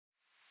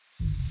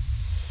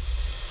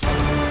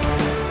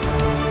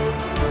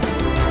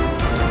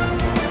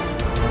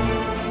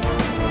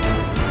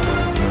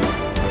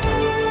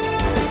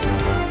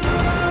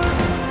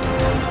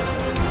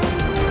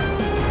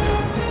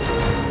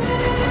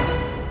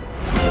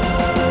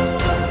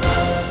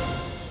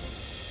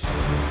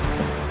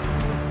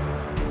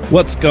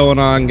What's going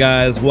on,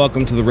 guys?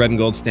 Welcome to the Red and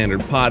Gold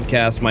Standard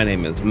Podcast. My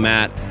name is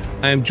Matt.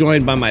 I am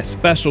joined by my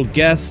special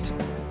guest,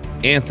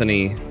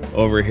 Anthony,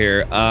 over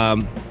here.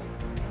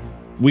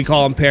 We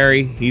call him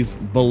Perry. He's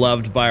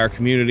beloved by our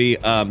community.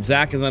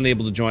 Zach is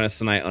unable to join us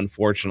tonight,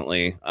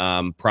 unfortunately,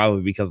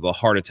 probably because of the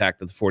heart attack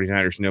that the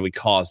 49ers nearly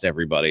caused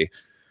everybody.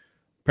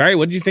 Perry,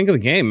 what did you think of the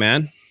game,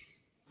 man?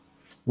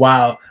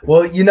 Wow.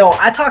 Well,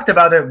 I talked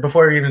about it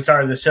before we even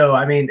started the show.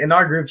 I mean, in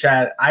our group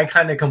chat, I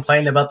kind of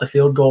complained about the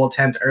field goal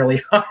attempt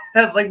early on.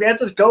 I was like, man,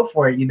 just go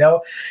for it,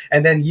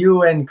 And then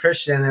you and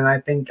Christian and I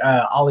think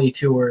Ollie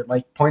too were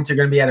like, points are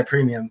going to be at a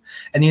premium.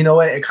 And you know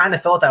what? It kind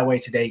of felt that way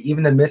today.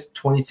 Even the missed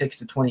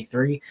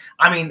 26-23.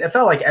 I mean, it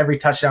felt like every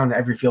touchdown and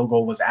every field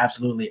goal was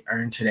absolutely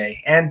earned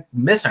today and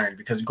misearned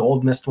because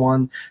Gold missed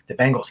one. The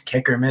Bengals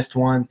kicker missed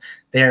one.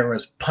 There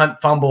was punt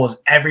fumbles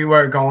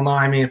everywhere going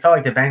on. I mean, it felt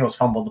like the Bengals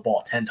fumbled the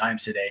ball 10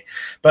 times today.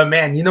 But,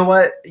 man, you know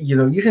what?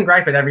 You can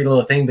gripe at every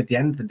little thing, but at the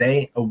end of the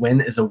day, a win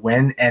is a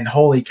win. And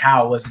holy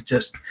cow, was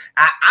just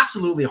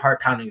absolutely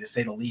heart-pounding to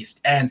say the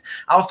least. And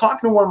I was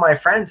talking to one of my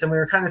friends, and we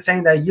were kind of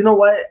saying that, you know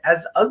what?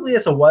 As ugly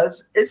as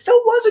it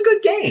still was a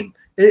good game.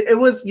 It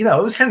was, it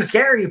was kind of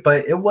scary,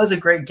 but it was a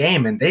great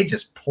game, and they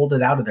just pulled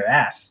it out of their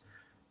ass.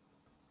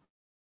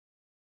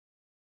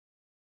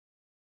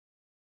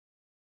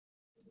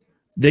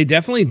 They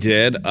definitely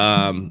did.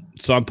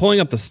 So I'm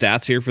pulling up the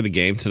stats here for the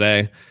game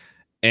today,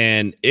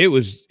 and it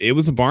was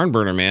a barn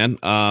burner, man.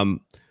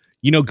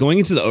 Going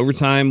into the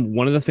overtime,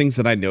 one of the things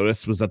that I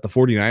noticed was that the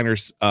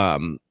 49ers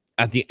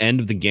at the end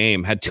of the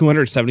game had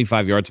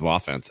 275 yards of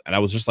offense, and I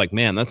was just like,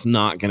 man, that's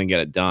not going to get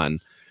it done.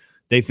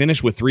 They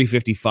finished with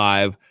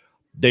 355.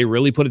 They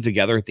really put it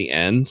together at the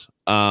end.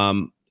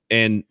 And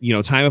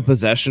time of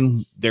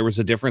possession, there was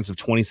a difference of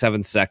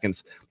 27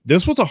 seconds.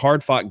 This was a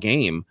hard-fought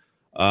game.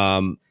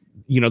 The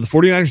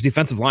 49ers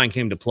defensive line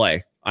came to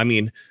play. I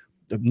mean,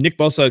 Nick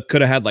Bosa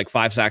could have had like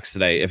 5 sacks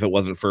today if it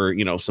wasn't for,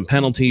 some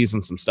penalties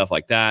and some stuff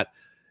like that.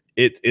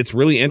 It's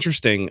really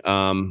interesting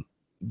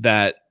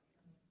that,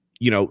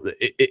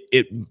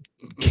 it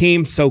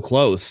came so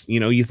close.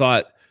 You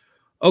thought,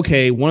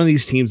 okay, one of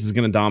these teams is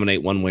going to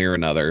dominate one way or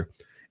another.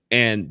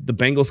 And the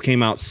Bengals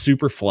came out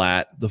super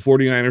flat. The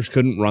 49ers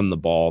couldn't run the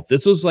ball.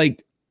 This was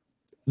like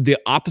the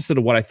opposite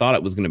of what I thought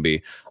it was going to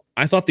be.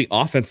 I thought the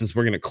offenses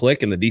were going to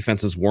click and the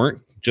defenses weren't,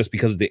 just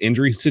because of the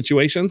injury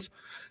situations.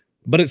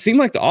 But it seemed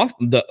like the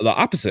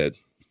opposite.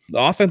 The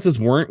offenses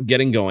weren't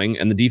getting going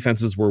and the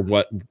defenses were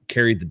what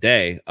carried the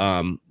day.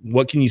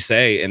 What can you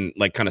say and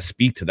like kind of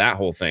speak to that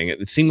whole thing?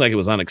 It seemed like it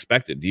was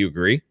unexpected. Do you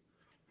agree?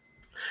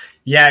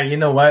 Yeah, you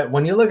know what?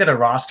 When you look at a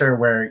roster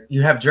where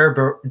you have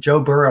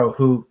Joe Burrow,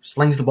 who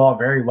slings the ball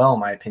very well,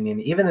 in my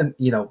opinion, even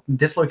in,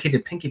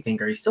 dislocated pinky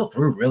finger, he still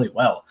threw really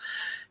well.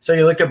 So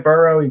you look at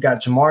Burrow, you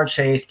got Ja'Marr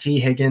Chase, T.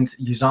 Higgins,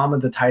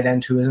 Uzomah, the tight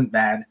end, who isn't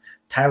bad,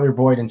 Tyler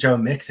Boyd, and Joe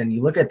Mixon.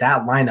 You look at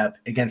that lineup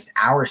against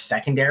our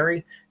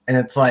secondary, and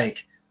it's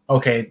like,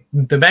 okay,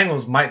 the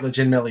Bengals might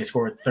legitimately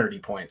score 30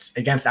 points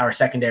against our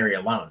secondary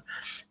alone.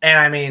 And,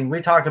 I mean, we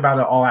talked about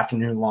it all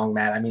afternoon long,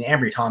 Matt. I mean,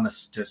 Ambry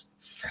Thomas just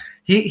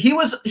he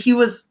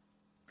was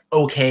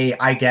okay,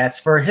 I guess,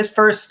 for his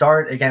first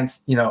start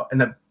against, in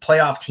a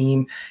playoff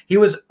team. He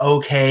was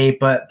okay,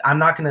 but I'm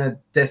not going to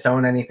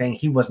disown anything.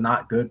 He was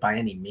not good by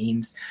any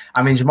means.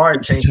 I mean,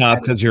 Ja'Marr Chase. It's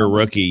tough because you're a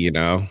rookie,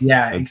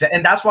 Yeah, exactly.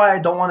 And that's why I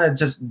don't want to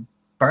just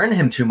burn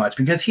him too much,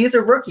 because he's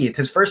a rookie. It's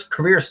his first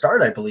career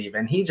start, I believe.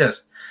 And he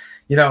just,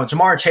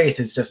 Ja'Marr Chase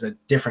is just a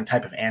different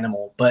type of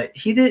animal, but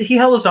he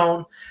held his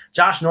own.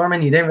 Josh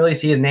Norman, you didn't really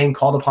see his name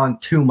called upon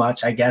too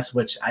much, I guess,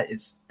 which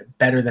is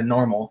better than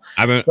normal.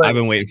 I've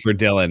been waiting for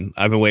Dylan.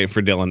 I've been waiting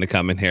for Dylan to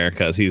come in here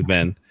because he's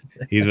amped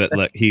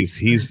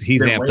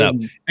up,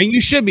 and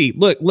you should be.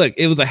 Look,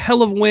 it was a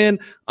hell of a win.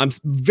 I'm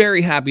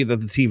very happy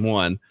that the team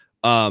won.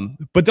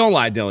 But don't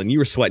lie, Dylan. You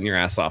were sweating your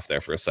ass off there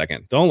for a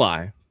second. Don't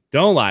lie.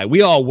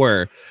 We all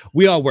were.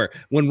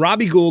 When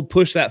Robbie Gould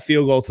pushed that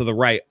field goal to the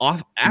right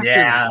off after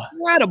an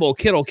incredible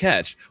Kittle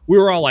catch, we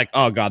were all like,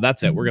 "Oh God,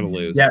 that's it. We're gonna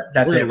lose." Yeah,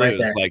 that's it right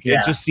there. Like it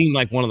just seemed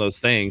like one of those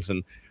things,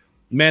 and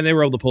man, they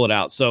were able to pull it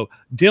out. So,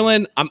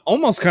 Dylan, I'm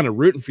almost kind of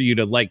rooting for you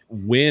to like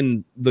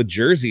win the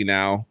jersey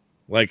now.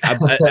 Like I'm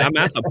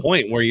at the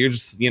point where you're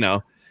just, you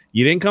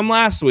didn't come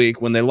last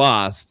week when they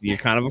lost. You're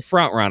kind of a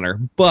front runner,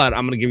 but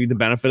I'm gonna give you the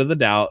benefit of the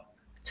doubt.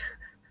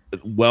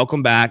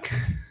 Welcome back.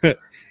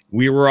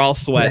 We were all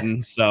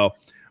sweating, so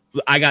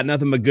I got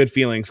nothing but good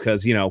feelings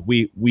because,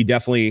 we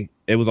definitely,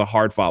 it was a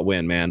hard-fought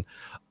win, man.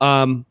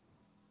 One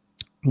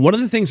of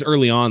the things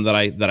early on that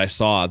I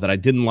saw that I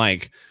didn't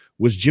like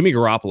was Jimmy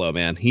Garoppolo,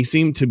 man. He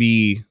seemed to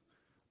be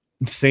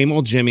same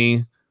old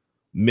Jimmy,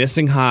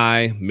 missing.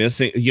 I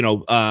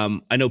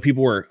know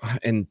people were,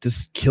 and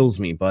this kills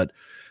me, but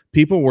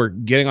people were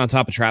getting on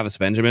top of Travis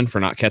Benjamin for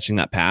not catching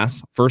that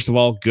pass. First of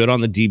all, good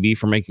on the DB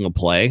for making a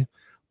play,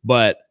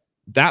 but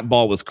that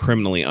ball was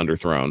criminally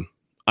underthrown.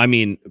 I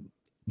mean,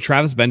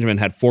 Travis Benjamin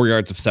had 4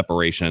 yards of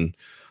separation.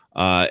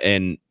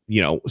 And,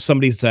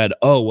 somebody said,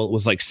 oh, well, it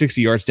was like 60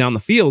 yards down the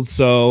field.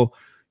 So,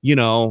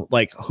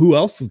 like who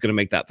else is going to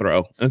make that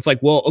throw? And it's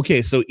like, well,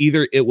 okay, so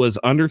either it was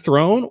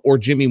underthrown or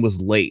Jimmy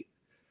was late.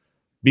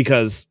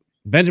 because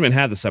Benjamin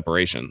had the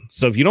separation.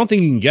 So if you don't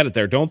think you can get it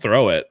there, don't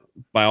throw it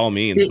by all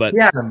means. But he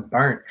had him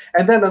burnt.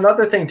 And then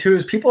another thing too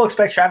is people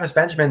expect Travis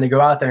Benjamin to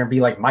go out there and be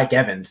like Mike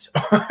Evans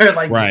or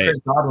like Chris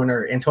Godwin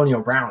or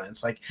Antonio Brown.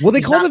 It's like, well, they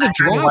called it a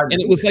drop,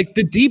 and it was like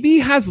the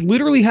DB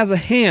literally has a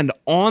hand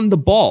on the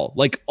ball,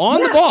 like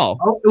on the ball.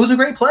 Oh, it was a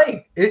great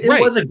play. It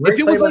was a great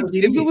play.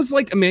 If it was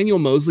like Emmanuel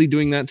Mosley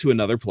doing that to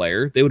another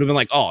player, they would have been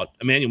like, "Oh,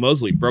 Emmanuel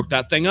Mosley broke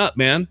that thing up,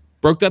 man.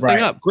 Broke that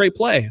thing up. Great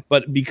play."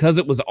 But because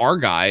it was our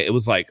guy, it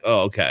was like,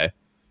 "Oh, okay."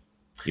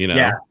 You know?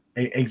 Yeah,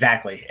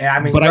 exactly. I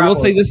mean, but I will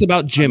say this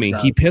about Jimmy.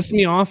 He pissed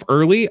me off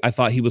early. I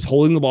thought he was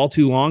holding the ball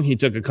too long. He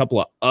took a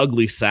couple of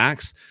ugly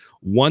sacks.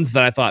 Ones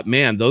that I thought,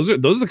 man, those are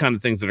the kind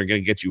of things that are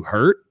going to get you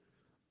hurt.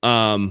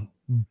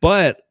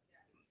 But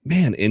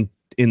man, in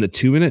the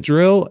 2-minute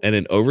drill and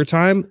in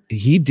overtime,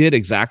 he did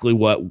exactly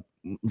what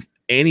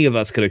any of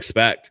us could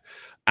expect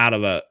out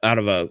of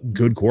a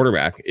good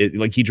quarterback.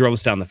 Like he drove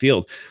us down the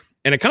field.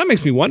 And it kind of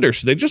makes me wonder,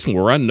 should they just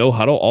run no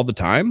huddle all the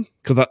time?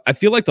 Because I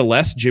feel like the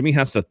less Jimmy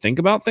has to think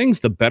about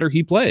things, the better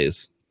he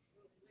plays.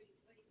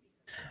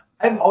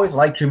 I've always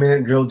liked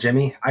 2-minute drill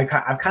Jimmy. I've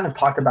kind of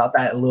talked about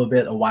that a little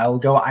bit a while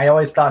ago. I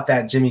always thought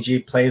that Jimmy G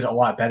plays a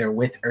lot better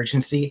with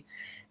urgency.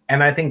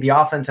 And I think the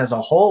offense as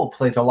a whole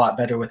plays a lot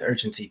better with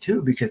urgency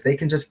too, because they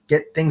can just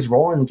get things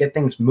rolling and get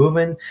things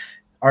moving.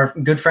 Our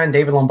good friend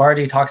David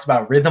Lombardi talks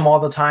about rhythm all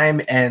the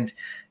time. And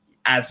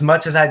as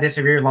much as I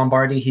disagree with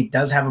Lombardi, he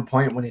does have a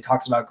point when he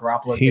talks about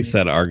Garoppolo. He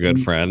said our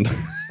good friend.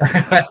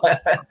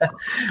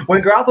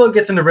 When Garoppolo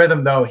gets into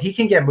rhythm, though, he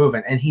can get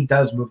moving, and he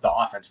does move the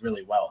offense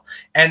really well.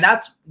 And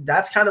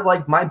that's kind of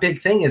like my big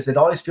thing is it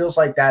always feels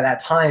like that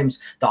at times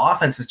the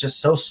offense is just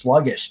so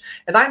sluggish.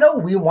 And I know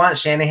we want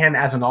Shanahan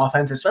as an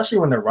offense, especially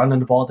when they're running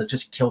the ball, to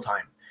just kill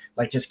time.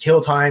 Like just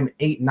kill time,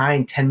 8,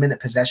 9, 10-minute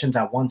possessions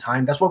at one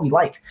time. That's what we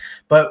like.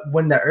 But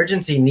when the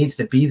urgency needs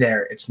to be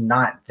there, it's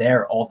not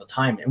there all the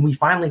time. And we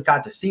finally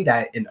got to see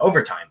that in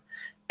overtime.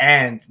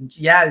 And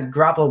yeah,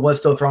 Garoppolo was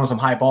still throwing some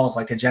high balls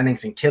like to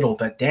Jennings and Kittle,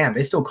 but damn,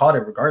 they still caught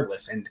it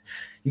regardless. And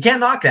you can't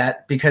knock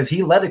that because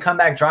he led a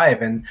comeback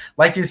drive. And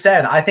like you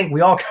said, I think we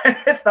all kind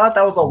of thought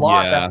that was a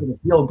loss after the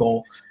field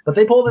goal, but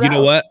they pulled it out. You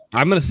know what?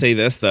 I'm going to say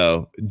this,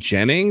 though.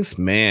 Jennings,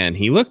 man,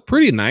 he looked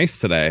pretty nice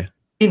today.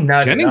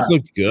 Jennings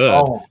looked good.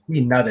 Oh, he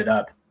nutted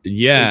up.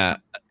 Yeah.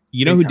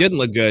 You know who didn't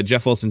look good?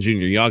 Jeff Wilson Jr.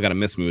 Y'all got to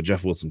miss me with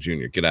Jeff Wilson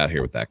Jr. Get out of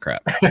here with that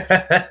crap.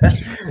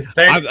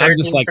 I'm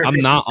just like, I'm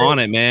not on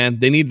it, man.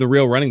 They need the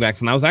real running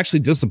backs. And I was actually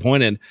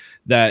disappointed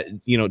that,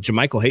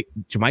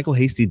 Jermichael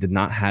Hasty did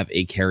not have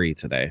a carry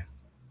today.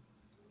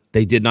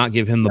 They did not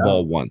give him the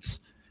ball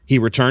once. He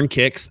returned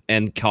kicks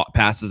and caught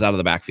passes out of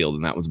the backfield,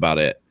 and that was about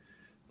it.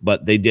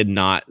 But they did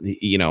not,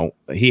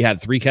 he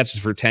had 3 catches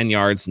for 10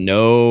 yards,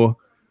 no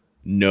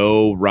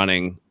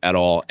running at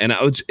all. And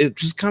it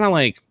just kind of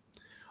like,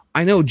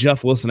 I know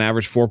Jeff Wilson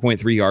averaged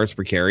 4.3 yards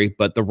per carry,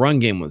 but the run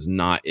game was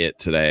not it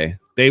today.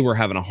 They were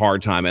having a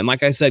hard time. And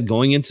like I said,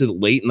 going into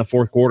late in the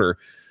fourth quarter,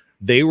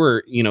 they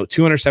were,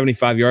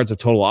 275 yards of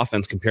total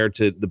offense compared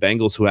to the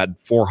Bengals, who had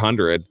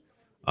 400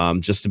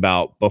 just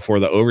about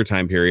before the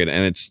overtime period.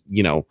 And it's,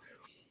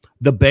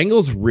 the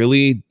Bengals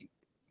really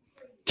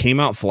came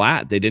out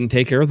flat. They didn't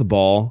take care of the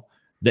ball.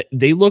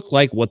 They look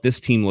like what this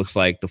team looks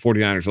like, the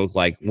 49ers look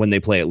like when they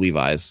play at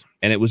Levi's.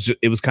 And it was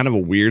kind of a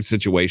weird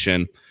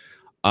situation.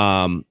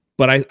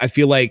 But I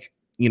feel like,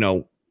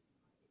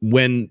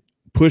 when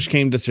push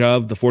came to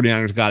shove, the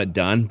 49ers got it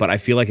done, but I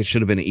feel like it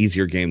should have been an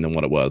easier game than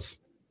what it was.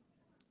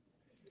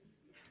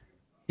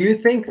 Do you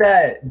think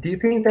that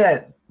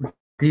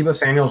Deebo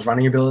Samuel's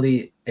running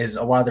ability is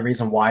a lot of the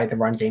reason why the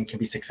run game can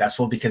be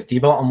successful? Because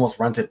Deebo almost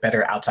runs it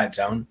better outside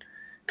zone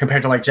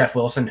compared to like Jeff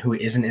Wilson, who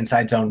is an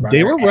inside zone runner.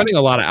 They were running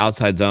a lot of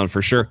outside zone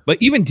for sure. But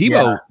even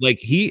Deebo, like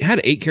he had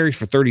 8 carries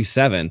for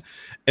 37.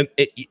 And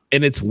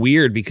it's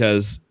weird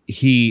because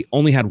he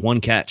only had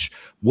 1 catch.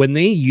 When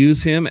they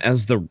use him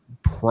as the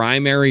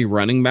primary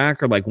running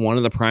back or like one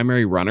of the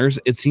primary runners,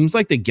 it seems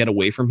like they get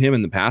away from him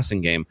in the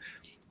passing game.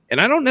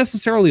 And I don't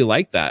necessarily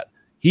like that.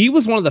 He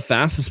was one of the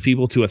fastest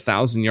people to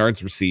 1,000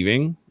 yards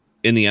receiving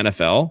in the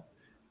NFL.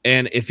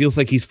 And it feels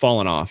like he's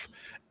fallen off.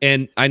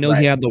 And I know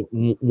he had the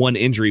one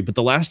injury, but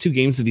the last 2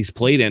 games that he's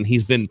played in,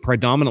 he's been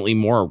predominantly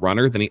more a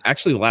runner than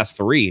the last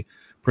 3,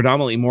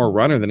 predominantly more a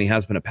runner than he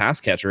has been a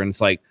pass catcher. And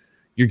it's like,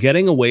 you're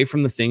getting away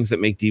from the things that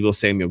make Deebo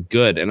Samuel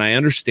good. And I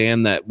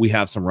understand that we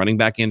have some running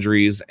back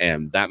injuries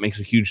and that makes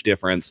a huge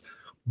difference,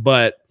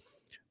 but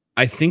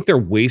I think they're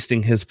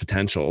wasting his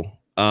potential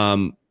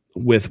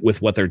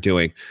with what they're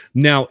doing.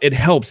 Now it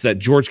helps that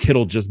George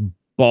Kittle just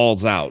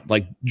balls out.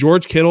 Like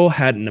George Kittle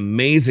had an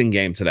amazing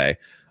game today.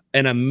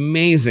 An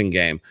amazing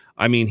game.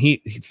 I mean,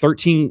 he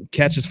 13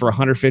 catches for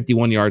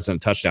 151 yards and a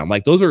touchdown.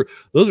 Like those are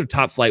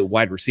top flight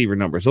wide receiver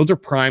numbers. Those are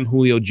prime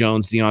Julio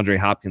Jones, DeAndre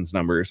Hopkins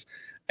numbers.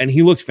 And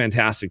he looked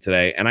fantastic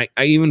today. And I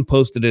even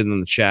posted it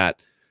in the chat.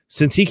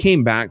 Since he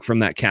came back from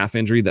that calf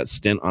injury, that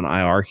stint on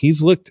IR,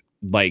 he's looked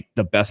like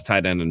the best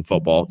tight end in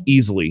football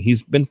easily.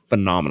 He's been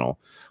phenomenal.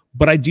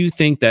 But I do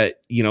think that,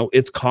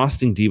 it's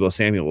costing Deebo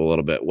Samuel a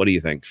little bit. What do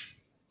you think?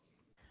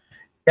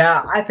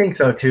 Yeah, I think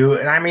so too.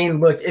 And I mean,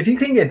 look, if you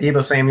can get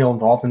Deebo Samuel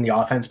involved in the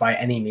offense by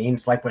any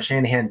means, like what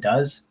Shanahan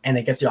does, and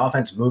it gets the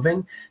offense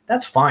moving,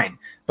 that's fine.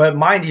 But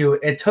mind you,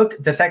 it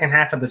took the second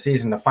half of the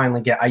season to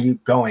finally get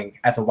Ayuk going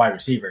as a wide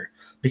receiver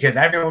because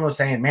everyone was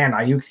saying, man,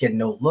 Ayuk's getting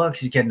no looks,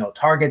 he's getting no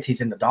targets,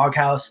 he's in the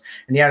doghouse,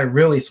 and he had a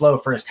really slow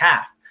first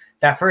half.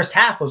 That first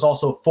half was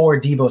also for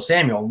Deebo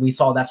Samuel. We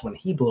saw that's when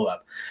he blew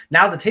up.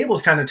 Now the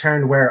table's kind of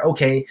turned where,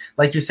 okay,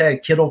 like you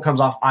said, Kittle comes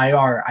off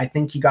IR. I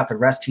think he got the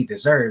rest he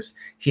deserves.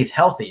 He's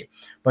healthy.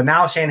 But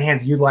now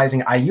Shanahan's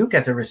utilizing Ayuk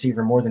as a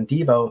receiver more than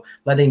Deebo,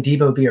 letting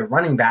Deebo be a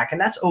running back,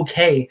 and that's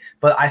okay.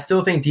 But I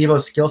still think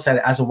Deebo's skill set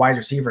as a wide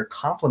receiver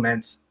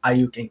complements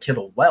Ayuk and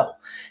Kittle well.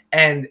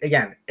 And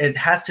again, it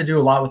has to do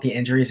a lot with the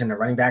injuries in the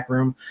running back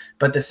room.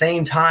 But at the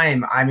same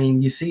time, I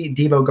mean, you see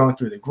Deebo going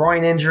through the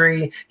groin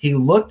injury. He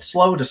looked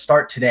slow to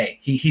start today.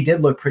 He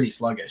did look pretty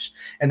sluggish.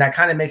 And that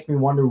kind of makes me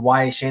wonder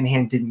why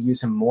Shanahan didn't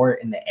use him more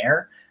in the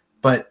air,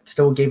 but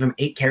still gave him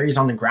 8 carries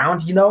on the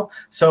ground, you know?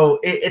 So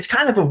it's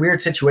kind of a weird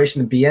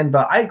situation to be in.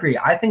 But I agree.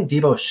 I think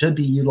Deebo should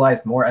be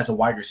utilized more as a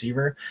wide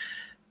receiver.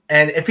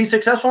 And if he's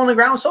successful on the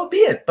ground, so be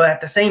it. But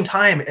at the same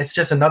time, it's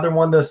just another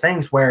one of those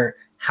things where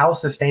how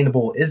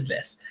sustainable is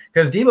this?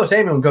 Because Deebo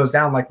Samuel goes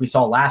down like we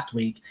saw last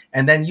week,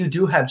 and then you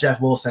do have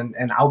Jeff Wilson,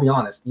 and I'll be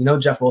honest, you know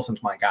Jeff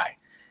Wilson's my guy.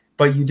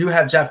 But you do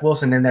have Jeff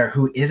Wilson in there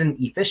who isn't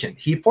efficient.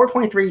 He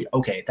 4.3,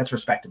 okay, that's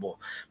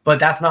respectable. But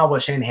that's not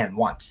what Shanahan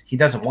wants. He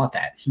doesn't want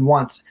that. He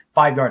wants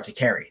 5 yards to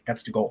carry.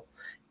 That's the goal.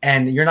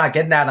 And you're not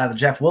getting that out of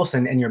Jeff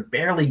Wilson, and you're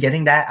barely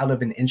getting that out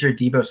of an injured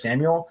Deebo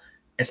Samuel.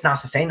 It's not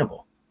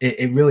sustainable.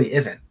 It really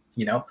isn't,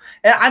 you know?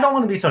 And I don't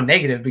want to be so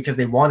negative because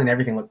they won and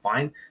everything looked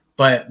fine.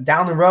 But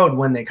down the road,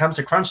 when it comes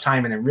to crunch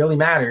time and it really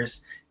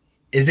matters,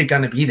 is it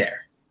going to be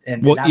there?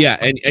 And well, yeah,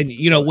 and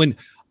you know, when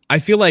I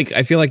feel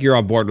like you're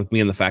on board with me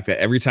in the fact that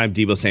every time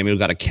Deebo Samuel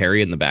got a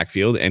carry in the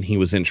backfield and he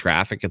was in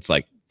traffic, it's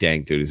like,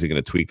 dang, dude, is he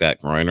going to tweak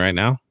that groin right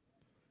now?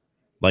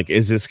 Like,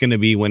 is this going to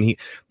be when he?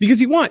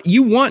 Because you want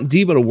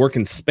Deebo to work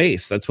in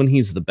space. That's when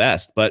he's the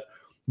best. But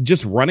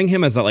just running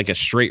him as a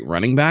straight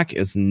running back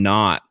is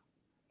not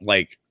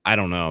like, I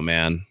don't know,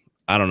 man.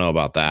 I don't know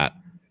about that.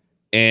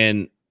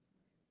 And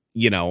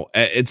you know,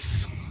 I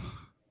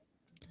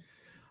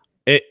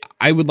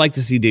would like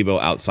to see Deebo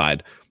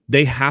outside.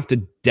 They have to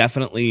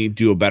definitely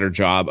do a better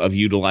job of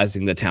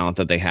utilizing the talent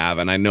that they have.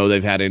 And I know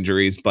they've had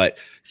injuries, but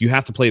you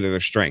have to play to their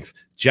strength.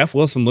 Jeff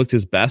Wilson looked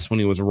his best when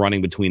he was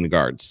running between the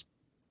guards.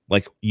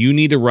 Like, you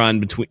need to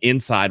run between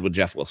inside with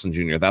Jeff Wilson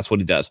Jr. That's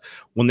what he does.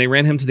 When they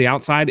ran him to the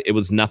outside, it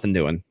was nothing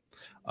doing.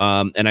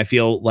 And I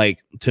feel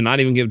like to not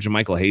even give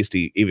JaMycal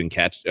Hasty even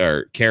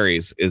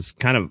carries is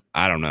kind of,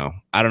 I don't know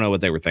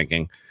what they were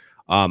thinking.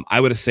 I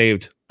would have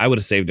saved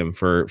him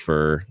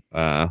for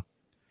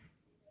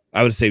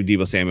I would have saved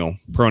Deebo Samuel,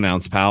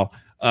 pronouns, pal.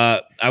 I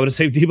would have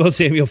saved Deebo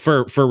Samuel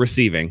for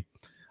receiving.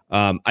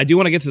 I do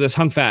want to get to this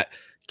Hung Fat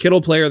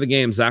Kittle player of the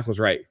game. Zach was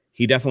right.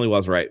 He definitely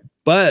was right.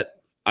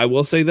 But I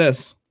will say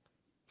this,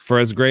 for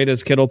as great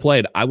as Kittle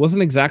played, I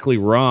wasn't exactly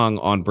wrong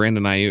on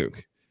Brandon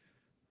Ayuk.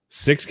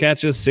 6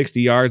 catches,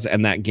 60 yards,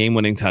 and that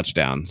game-winning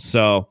touchdown.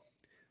 So,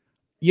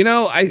 you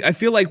know, I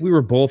feel like we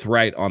were both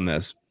right on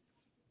this.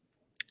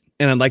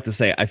 And I'd like to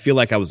say, I feel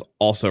like I was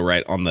also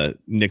right on the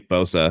Nick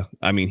Bosa.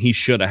 I mean, he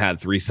should have had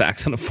 3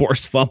 sacks and a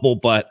forced fumble,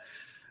 but,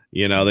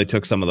 you know, they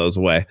took some of those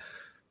away.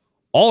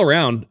 All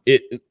around,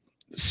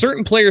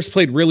 certain players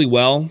played really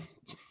well,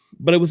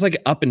 but it was like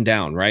up and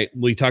down, right?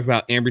 We talked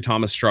about Ambry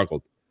Thomas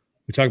struggled.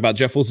 We talked about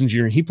Jeff Wilson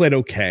Jr. He played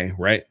okay,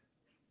 right?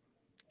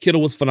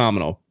 Kittle was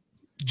phenomenal.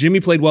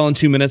 Jimmy played well in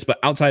 2 minutes, but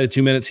outside of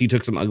 2 minutes, he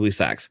took some ugly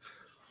sacks.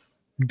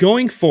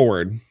 Going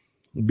forward,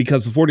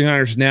 because the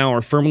 49ers now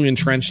are firmly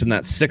entrenched in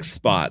that 6th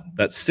spot,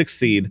 that 6th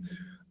seed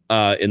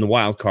in the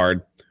wild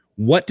card.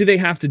 What do they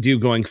have to do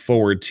going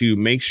forward to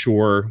make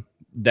sure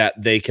that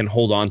they can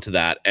hold on to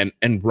that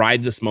and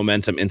ride this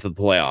momentum into the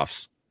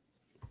playoffs?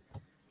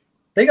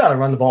 They got to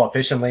run the ball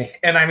efficiently.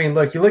 And I mean,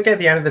 look, you look at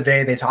the end of the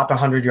day, they topped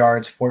 100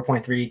 yards,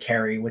 4.3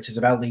 carry, which is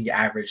about league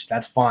average.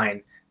 That's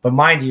fine. But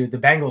mind you, the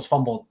Bengals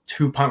fumbled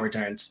 2 punt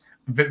returns.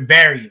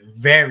 Very,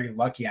 very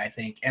lucky, I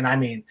think. And I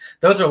mean,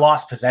 those are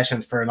lost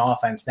possessions for an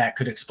offense that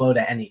could explode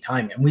at any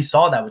time. And we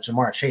saw that with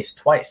Jamar Chase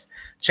twice.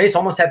 Chase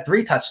almost had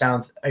 3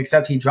 touchdowns,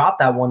 except he dropped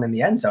that one in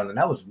the end zone, and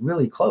that was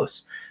really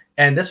close.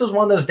 And this was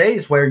one of those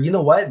days where, you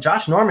know what,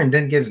 Josh Norman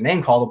didn't get his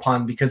name called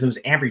upon because it was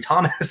Ambry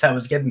Thomas that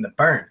was getting the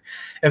burn.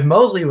 If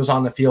Mosley was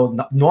on the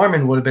field,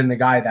 Norman would have been the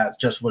guy that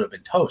just would have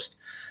been toast.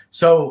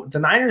 So the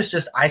Niners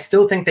I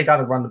still think they got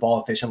to run the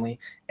ball efficiently.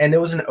 And it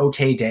was an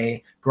okay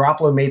day.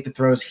 Garoppolo made the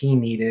throws he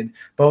needed,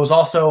 but it was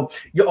also,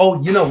 you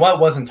know what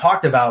wasn't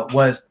talked about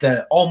was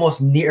the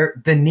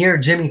near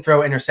Jimmy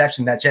throw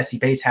interception that Jesse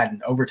Bates had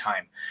in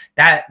overtime.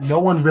 That no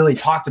one really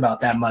talked about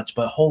that much,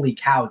 but holy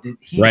cow, did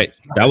he? Right.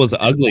 That was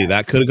ugly.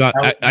 That could have gone.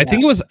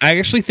 I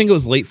actually think it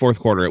was late 4th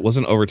quarter. It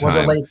wasn't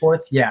overtime. Was it late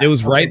 4th? Yeah. It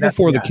was right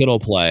before the Kittle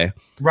play.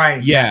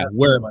 Right. Yeah,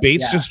 where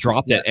Bates just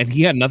dropped it, and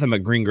he had nothing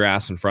but green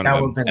grass in front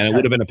of him, and it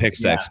would have been a pick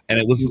six, and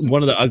it was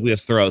one of the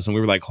ugliest throws, and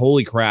we were like,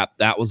 "Holy crap,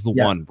 that was the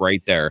one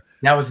right there."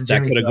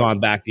 That could have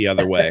gone back the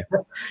other way.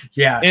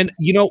 And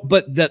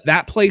but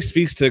that play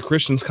speaks to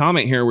Christian's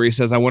comment here, where he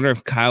says, "I wonder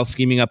if Kyle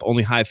scheming up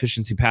only high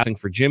efficiency passing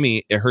for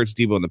Jimmy, it hurts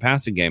Deebo in the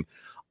passing game."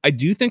 I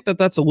do think that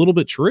that's a little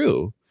bit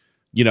true,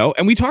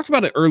 and we talked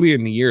about it earlier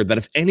in the year that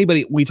if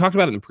anybody, we talked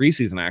about it in the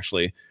preseason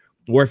actually,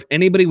 where if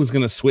anybody was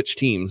going to switch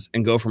teams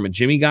and go from a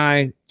Jimmy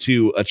guy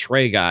to a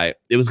Trey guy,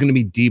 it was going to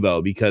be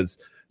Deebo, because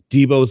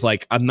Deebo's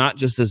like, I'm not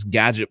just this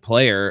gadget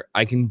player.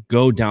 I can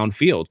go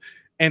downfield.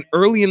 And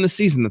early in the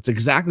season, that's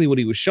exactly what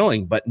he was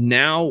showing. But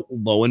now,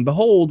 lo and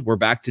behold, we're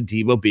back to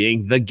Deebo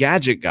being the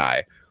gadget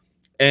guy.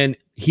 And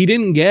he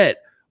didn't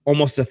get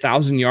almost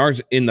 1,000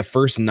 yards in the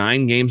first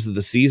 9 games of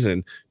the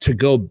season to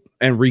go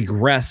and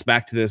regress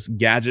back to this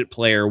gadget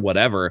player,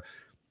 whatever.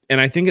 And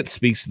I think it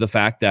speaks to the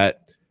fact that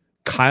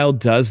Kyle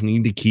does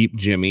need to keep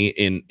Jimmy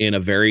in a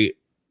very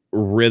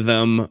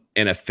rhythm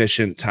and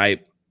efficient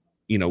type,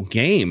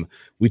 game.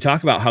 We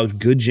talk about how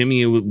good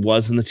Jimmy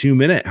was in the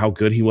 2-minute, how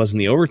good he was in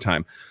the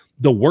overtime.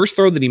 The worst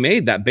throw that he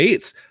made, that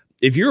Bates,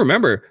 if you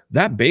remember,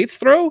 that Bates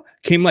throw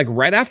came like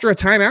right after a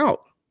timeout,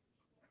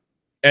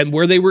 and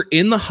where they were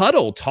in the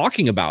huddle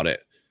talking about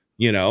it,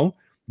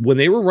 when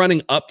they were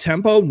running up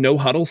tempo, no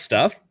huddle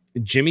stuff.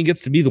 Jimmy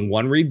gets to be the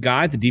one read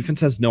guy. The defense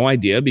has no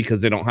idea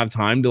because they don't have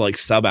time to like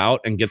sub out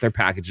and get their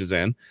packages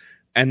in.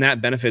 And that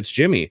benefits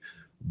Jimmy.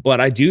 But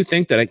I do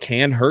think that it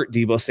can hurt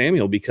Deebo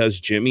Samuel because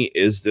Jimmy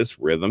is this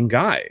rhythm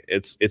guy.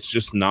 It's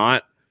just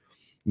not,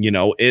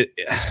 it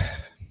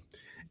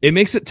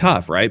makes it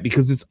tough, right?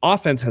 Because its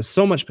offense has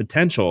so much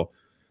potential,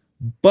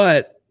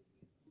 but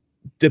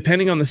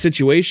depending on the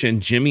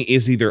situation, Jimmy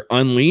is either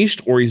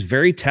unleashed or he's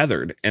very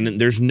tethered, and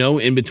there's no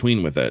in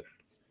between with it.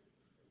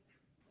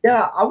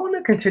 Yeah, I want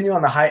to continue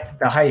on the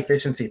high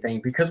efficiency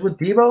thing, because with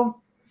Deebo,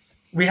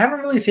 we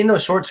haven't really seen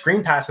those short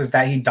screen passes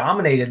that he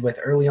dominated with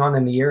early on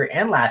in the year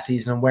and last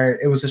season, where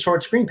it was a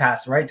short screen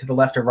pass right to the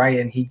left or right,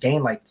 and he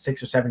gained like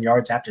 6 or 7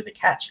 yards after the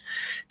catch.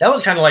 That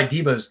was kind of like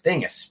Deebo's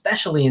thing,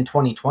 especially in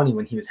 2020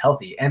 when he was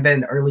healthy, and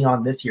then early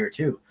on this year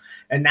too.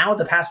 And now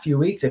the past few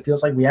weeks, it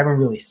feels like we haven't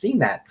really seen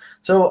that.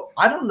 So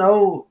I don't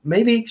know,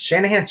 maybe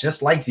Shanahan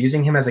just likes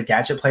using him as a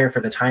gadget player for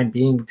the time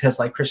being, because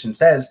like Christian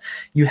says,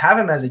 you have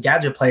him as a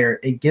gadget player.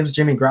 It gives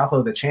Jimmy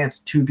Garoppolo the chance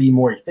to be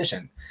more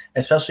efficient,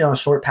 especially on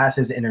short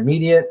passes,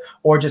 intermediate,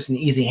 or just an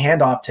easy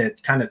handoff to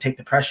kind of take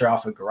the pressure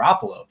off of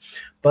Garoppolo.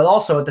 But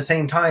also at the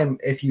same time,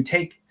 if you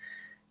take,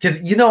 because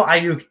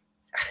Ayuk,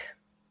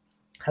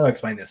 how do I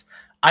explain this?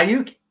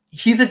 Ayuk,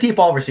 he's a deep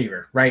ball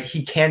receiver, right?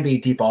 He can be a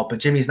deep ball, but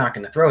Jimmy's not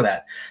going to throw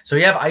that. So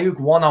you have Ayuk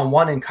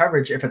one-on-one in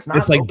coverage. If it's not,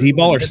 it's like deep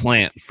ball or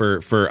slant for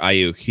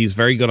Ayuk. He's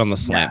very good on the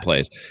slant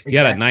plays. He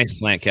had a nice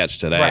slant catch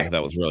today. Right.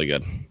 That was really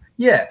good.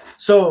 Yeah.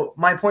 So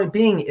my point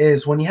being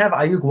is, when you have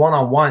Ayuk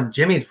one-on-one,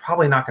 Jimmy's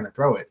probably not going to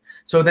throw it.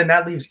 So then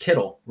that leaves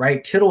Kittle,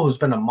 right? Kittle, who's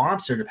been a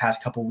monster the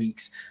past couple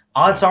weeks.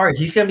 Odds are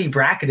he's going to be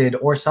bracketed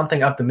or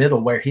something up the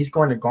middle where he's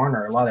going to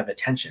garner a lot of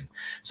attention.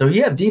 So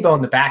you have Deebo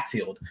in the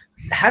backfield.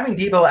 Having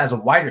Deebo as a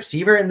wide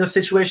receiver in those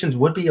situations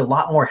would be a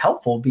lot more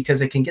helpful,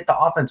 because it can get the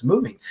offense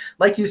moving.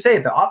 Like you say,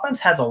 the offense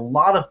has a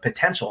lot of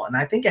potential, and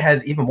I think it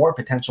has even more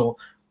potential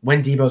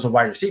when Deebo's a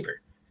wide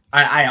receiver.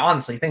 I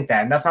honestly think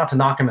that, and that's not to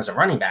knock him as a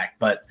running back,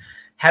 but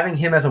having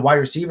him as a wide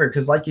receiver,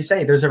 because like you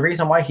say, there's a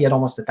reason why he had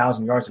almost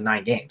 1,000 yards in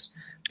 9 games,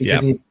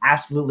 because he's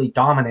absolutely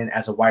dominant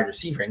as a wide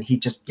receiver, and he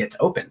just gets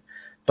open.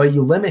 But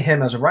you limit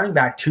him as a running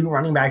back to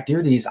running back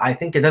duties, I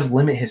think it does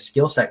limit his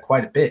skill set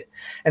quite a bit.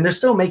 And they're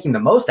still making the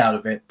most out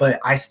of it, but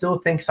I still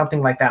think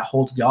something like that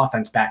holds the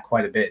offense back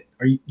quite a bit.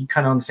 Are you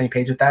kind of on the same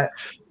page with that?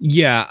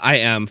 Yeah, I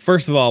am.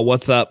 First of all,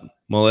 what's up,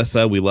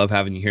 Melissa? We love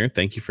having you here.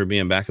 Thank you for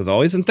being back as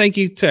always. And thank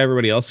you to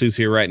everybody else who's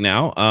here right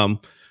now.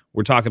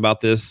 We're talking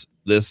about this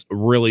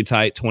really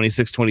tight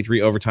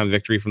 26-23 overtime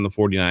victory from the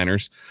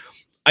 49ers.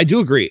 I do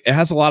agree. It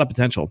has a lot of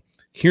potential.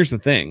 Here's the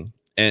thing.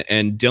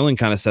 And Dylan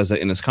kind of says that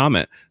in his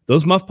comment.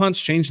 Those muff punts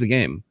change the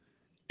game.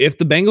 If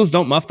the Bengals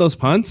don't muff those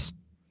punts,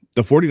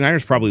 the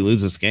 49ers probably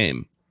lose this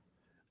game.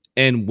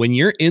 And when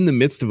you're in the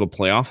midst of a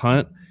playoff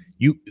hunt,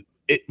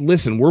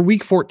 listen, we're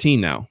week 14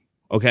 now,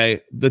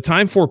 okay? The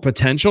time for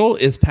potential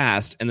is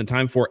past, and the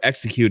time for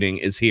executing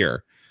is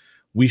here.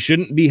 We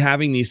shouldn't be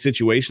having these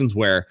situations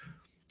where,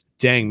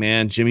 dang,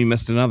 man, Jimmy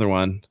missed another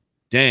one.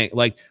 Dang,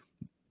 like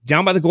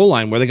down by the goal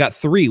line where they got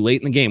 3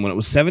 late in the game when it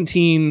was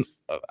 17 –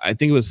 I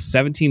think it was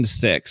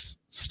 17-6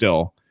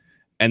 still,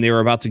 and they were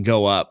about to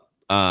go up.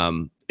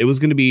 It was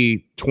going to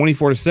be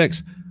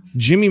 24-6.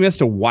 Jimmy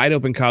missed a wide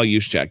open Kyle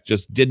Juszczyk,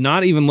 just did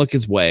not even look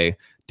his way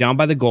down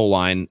by the goal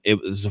line.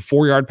 It was a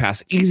 4-yard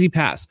pass, easy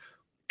pass.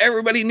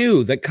 Everybody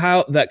knew that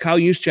Kyle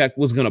Juszczyk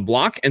was going to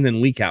block and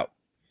then leak out,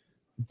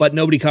 but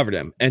nobody covered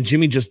him, and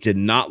Jimmy just did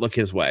not look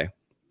his way.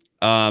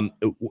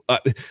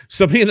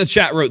 Somebody in the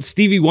chat wrote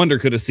Stevie Wonder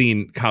could have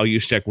seen Kyle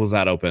Juszczyk was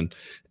that open.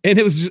 And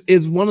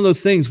it's one of those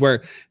things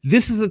where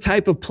this is the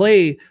type of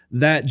play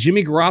that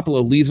Jimmy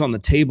Garoppolo leaves on the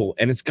table.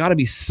 And it's got to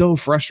be so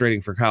frustrating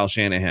for Kyle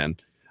Shanahan.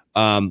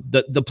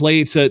 The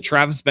play to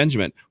Travis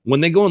Benjamin,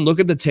 when they go and look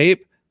at the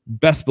tape,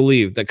 best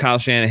believe that Kyle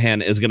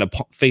Shanahan is going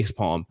to face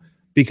palm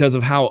because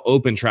of how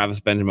open Travis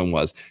Benjamin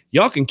was.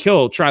 Y'all can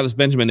kill Travis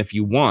Benjamin if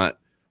you want.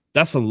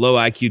 That's some low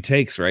IQ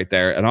takes right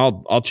there, and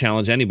I'll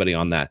challenge anybody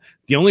on that.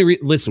 The only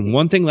listen,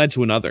 one thing led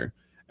to another.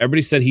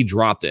 Everybody said he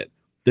dropped it.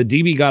 The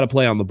DB got to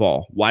play on the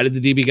ball. Why did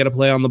the DB get to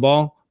play on the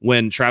ball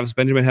when Travis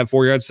Benjamin had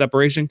 4 yards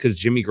separation? Because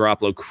Jimmy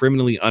Garoppolo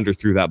criminally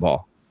underthrew that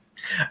ball.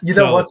 You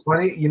know what's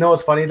funny? You know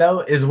what's funny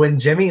though is when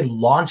Jimmy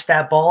launched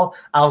that ball,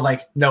 I was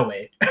like, no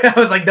way. I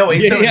was like, no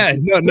way. No.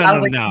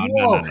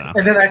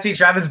 And then I see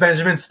Travis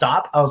Benjamin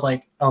stop. I was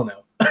like, oh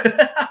no.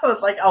 I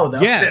was like, oh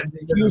no. Yeah,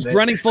 he was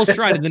running full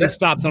stride and then he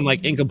stopped. I'm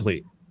like,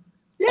 incomplete.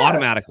 Yeah.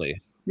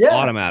 Automatically.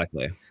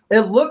 It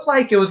looked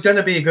like it was going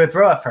to be a good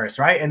throw at first,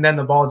 right? And then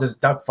the ball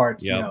just duck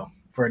farts,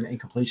 for an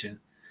incompletion.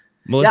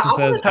 Melissa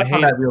says, I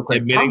hate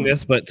admitting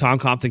this, but Tom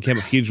Compton came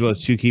up huge with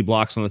those 2 key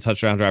blocks on the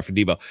touchdown drive for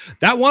Debo.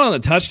 That one on the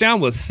touchdown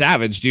was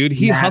savage, dude.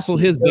 He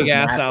hustled his big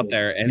ass out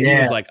there, and he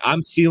was like,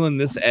 I'm sealing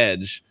this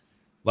edge.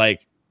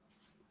 Like,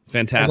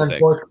 fantastic.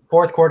 And then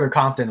fourth quarter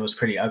Compton was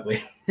pretty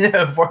ugly. It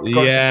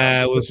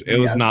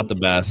was not the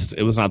best.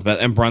 It was not the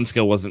best. And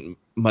Brunskill wasn't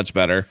much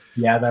better.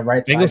 Yeah, that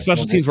right side. Bengals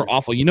special teams were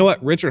awful. You know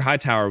what? Richard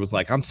Hightower was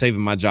like, I'm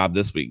saving my job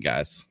this week,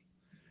 guys.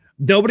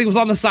 Nobody was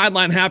on the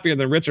sideline happier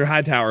than Richard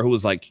Hightower, who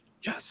was like,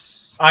 yes.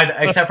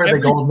 Except for the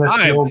goal missed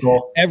field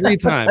goal. Every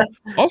time.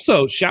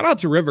 Also, shout out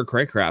to River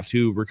Craycraft,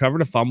 who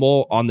recovered a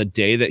fumble on the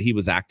day that he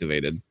was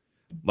activated.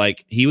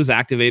 Like, he was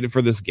activated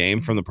for this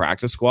game from the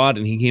practice squad,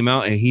 and he came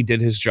out and he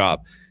did his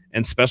job.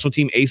 And special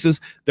team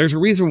aces, there's a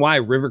reason why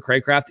River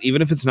Craycraft,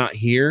 even if it's not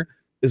here,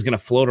 is going to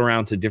float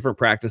around to different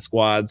practice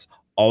squads,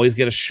 always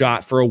get a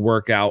shot for a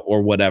workout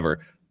or whatever.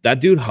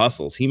 That dude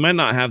hustles. He might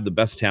not have the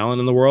best talent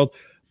in the world,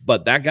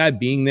 but that guy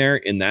being there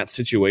in that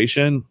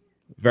situation,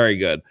 very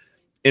good.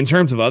 In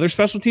terms of other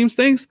special teams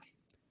things,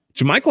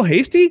 JaMychal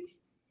Hasty,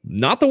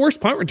 not the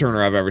worst punt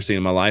returner I've ever seen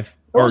in my life.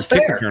 Or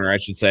kick returner, I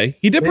should say.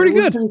 He did pretty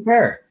good. Pretty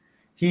fair.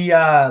 He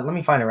let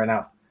me find it right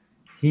now.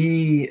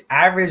 He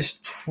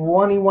averaged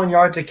 21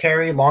 yards a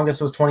carry.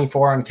 Longest was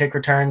 24 on kick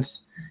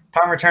returns.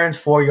 Punt returns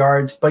 4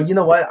 yards. But you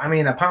know what? I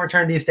mean, a punt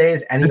return these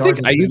days, I think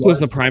Ayuk was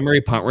the primary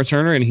punt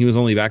returner, and he was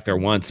only back there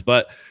once.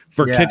 But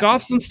for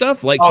kickoffs and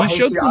stuff, like he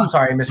showed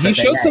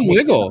some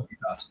wiggle.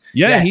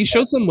 He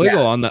showed some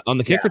wiggle on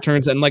the kick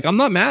returns, and like I'm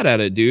not mad at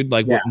it, dude.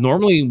 Like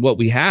normally what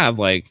we have,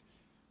 like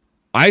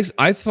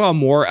I saw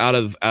more out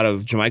of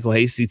JaMychal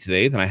Hasty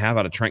today than I have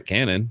out of Trent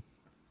Cannon.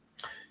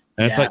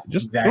 And it's like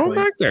just throw him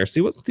back there,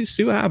 see what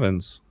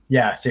happens.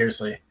 Yeah,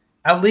 seriously.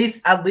 At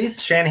least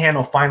Shanahan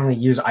will finally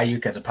use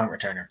Ayuk as a punt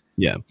returner.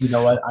 Yeah. You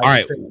know what? All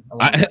right.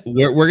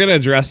 We're going to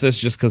address this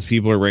just because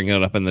people are bringing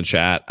it up in the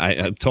chat.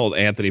 I told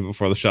Anthony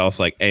before the show, I was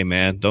like, hey,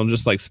 man, don't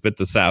just like spit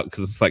this out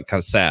because it's like kind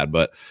of sad.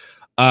 But,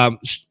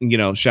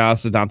 shout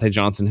outs to Dante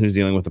Johnson, who's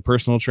dealing with a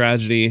personal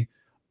tragedy.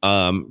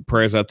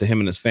 Prayers up to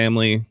him and his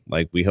family.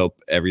 Like, we hope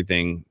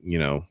everything,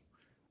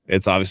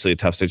 it's obviously a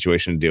tough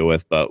situation to deal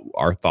with, but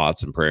our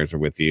thoughts and prayers are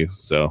with you.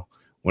 So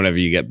whenever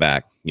you get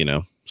back,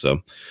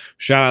 So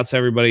shout out to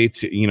everybody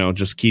to,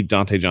 just keep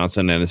Dante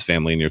Johnson and his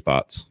family in your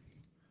thoughts.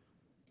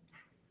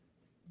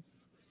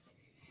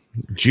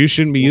 Juice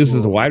shouldn't be used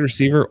as a wide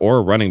receiver or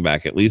a running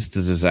back, at least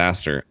a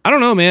disaster. I don't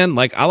know, man.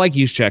 Like, I like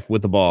Juszczyk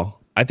with the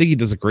ball. I think he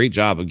does a great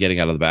job of getting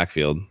out of the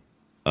backfield.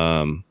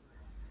 I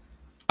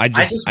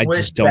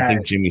just don't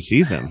think Jimmy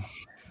sees him.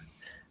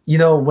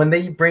 When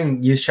they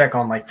bring Juszczyk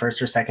on like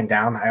first or second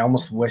down, I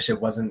almost wish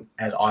it wasn't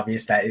as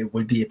obvious that it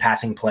would be a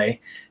passing play,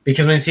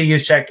 because when you see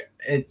Juszczyk,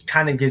 it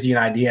kind of gives you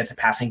an idea it's a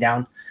passing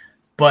down.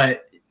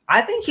 But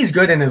I think he's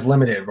good in his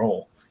limited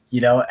role.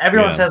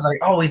 Everyone says like,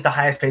 oh, he's the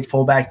highest paid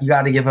fullback. You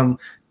got to give him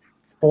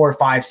 4,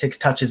 5, 6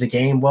 touches a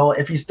game. Well,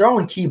 if he's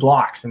throwing key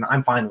blocks, then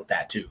I'm fine with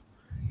that too.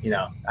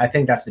 I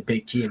think that's the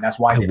big key, and that's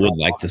why I would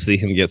like to see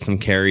him get some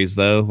carries,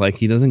 though. Like,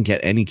 he doesn't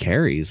get any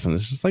carries, and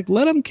it's just like,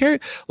 let him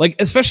carry. Like,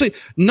 especially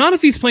not if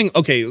he's playing.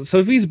 Okay, so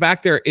if he's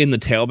back there in the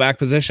tailback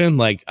position,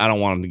 like, I don't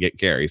want him to get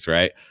carries,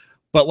 right?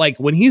 But like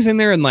when he's in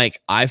there in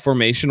like I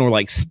formation or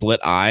like split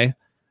eye,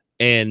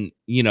 and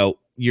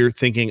you're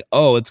thinking,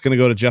 oh, it's going to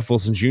go to Jeff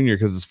Wilson Jr.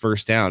 because it's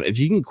first down. If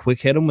you can quick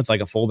hit him with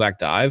like a fullback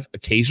dive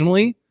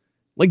occasionally,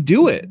 like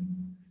do it.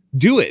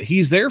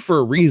 He's there for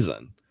a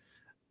reason.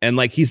 And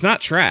like, he's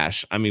not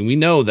trash. I mean, we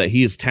know that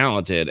he is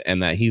talented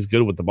and that he's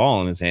good with the ball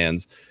in his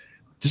hands.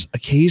 Just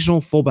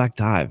occasional fullback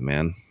dive,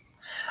 man.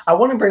 I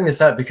want to bring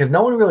this up because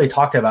no one really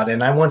talked about it,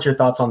 and I want your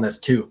thoughts on this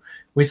too.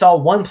 We saw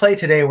one play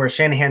today where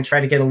Shanahan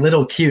tried to get a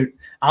little cute.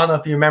 I don't know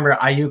if you remember,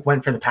 Ayuk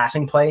went for the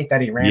passing play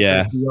that he ran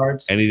for a few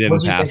yards. And he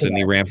didn't pass it, and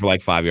he ran for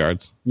like 5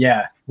 yards.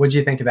 Yeah. What'd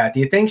you think of that? Do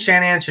you think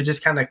Shanahan should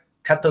just kind of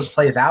cut those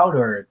plays out?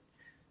 Or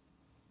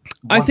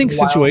I think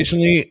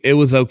situationally it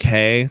was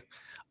okay.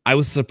 I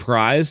was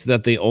surprised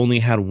that they only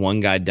had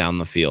one guy down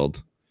the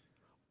field.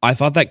 I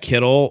thought that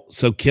Kittle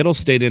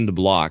stayed in to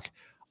block.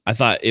 I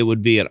thought it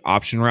would be an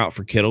option route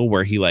for Kittle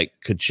where he like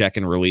could check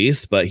and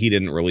release, but he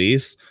didn't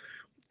release.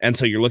 And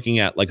so you're looking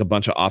at like a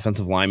bunch of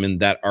offensive linemen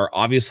that are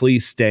obviously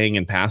staying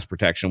in pass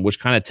protection, which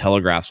kind of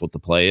telegraphs what the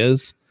play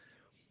is.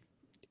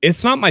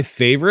 It's not my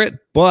favorite,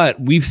 but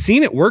we've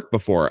seen it work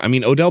before. I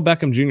mean, Odell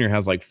Beckham Jr.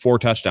 has like 4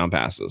 touchdown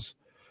passes.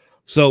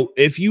 So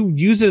if you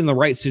use it in the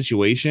right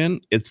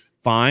situation, it's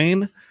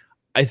fine.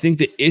 I think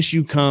the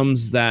issue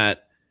comes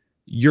that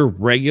your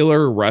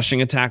regular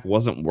rushing attack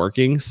wasn't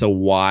working. So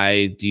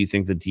why do you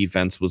think the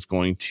defense was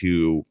going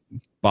to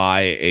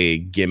buy a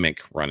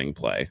gimmick running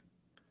play?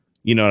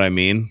 You know what I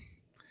mean?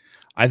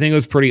 I think it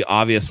was pretty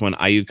obvious when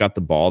Ayuk got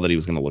the ball that he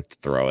was going to look to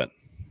throw it.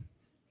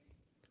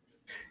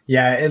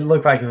 Yeah, it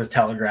looked like it was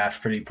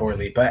telegraphed pretty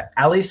poorly, but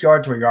at least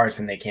yards were yards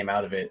and they came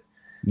out of it.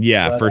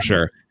 Yeah, but, for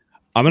sure.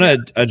 I'm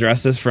going to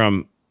address this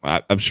from,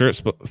 I'm sure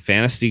it's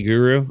Fantasy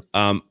Guru.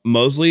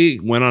 Mosley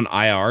went on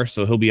IR,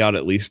 so he'll be out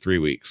at least 3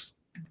 weeks.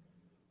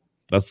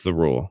 That's the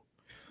rule.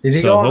 Did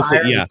he so go on hopefully,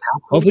 IR? Yeah,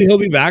 hopefully he'll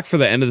be back for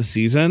the end of the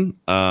season.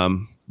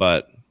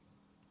 But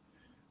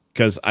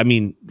because, I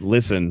mean,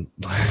 listen,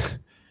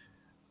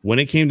 when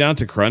it came down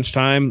to crunch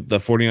time, the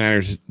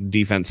 49ers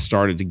defense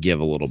started to give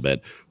a little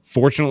bit.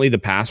 Fortunately, the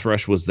pass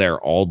rush was there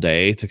all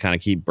day to kind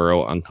of keep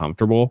Burrow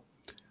uncomfortable.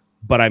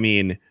 But I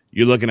mean,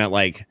 you're looking at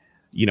like,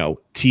 you know,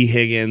 T.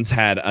 Higgins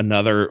had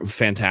another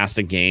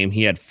fantastic game.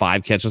 He had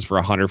 5 catches for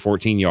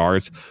 114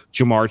 yards.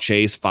 Jamar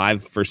Chase,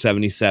 5 for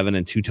 77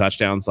 and 2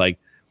 touchdowns. Like,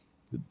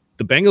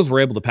 the Bengals were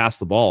able to pass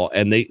the ball,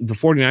 and the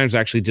 49ers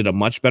actually did a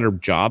much better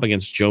job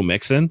against Joe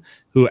Mixon,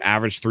 who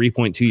averaged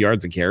 3.2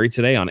 yards a carry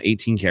today on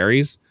 18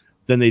 carries,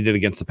 than they did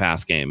against the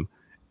pass game.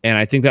 And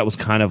I think that was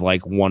kind of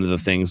like one of the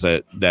things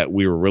that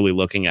we were really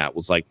looking at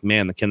was like,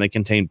 man, can they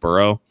contain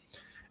Burrow?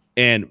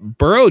 And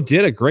Burrow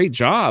did a great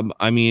job.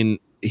 I mean,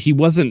 he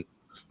wasn't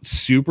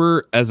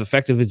super as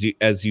effective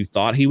as you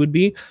thought he would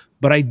be,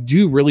 but I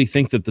do really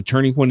think that the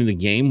turning point in the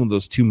game with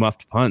those 2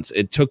 muffed punts,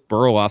 it took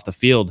Burrow off the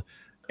field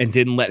and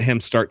didn't let him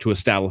start to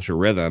establish a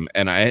rhythm.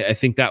 And I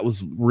think that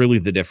was really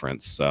the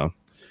difference. So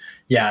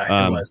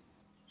yeah, it was.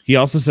 He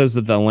also says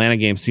that the Atlanta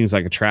game seems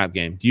like a trap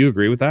game. Do you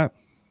agree with that?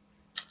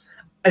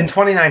 In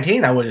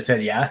 2019, I would have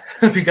said yeah,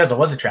 because it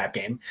was a trap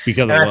game.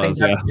 Because and it was,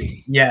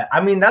 yeah. Yeah,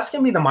 I mean, that's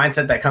going to be the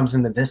mindset that comes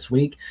into this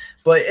week,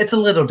 but it's a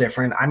little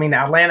different. I mean,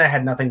 Atlanta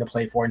had nothing to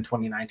play for in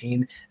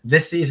 2019.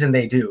 This season,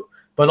 they do.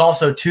 But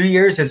also, 2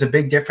 years is a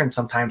big difference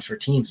sometimes for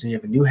teams. And you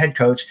have a new head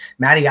coach,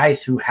 Matty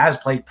Ice, who has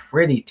played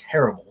pretty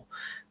terrible.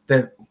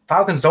 The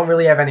Falcons don't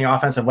really have any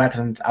offensive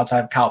weapons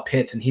outside of Kyle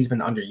Pitts, and he's been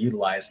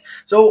underutilized.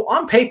 So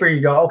on paper,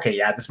 you go, okay,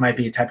 yeah, this might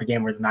be a type of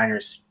game where the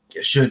Niners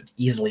should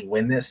easily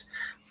win this.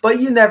 But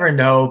you never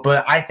know.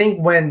 But I think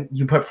when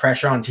you put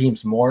pressure on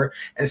teams more,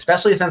 and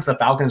especially since the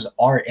Falcons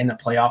are in a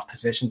playoff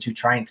position to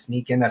try and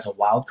sneak in as a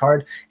wild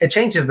card, it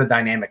changes the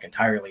dynamic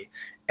entirely.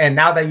 And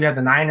now that you have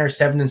the Niners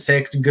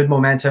 7-6, good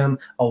momentum,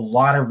 a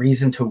lot of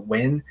reason to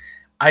win,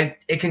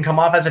 it can come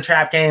off as a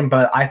trap game.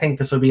 But I think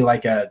this will be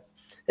like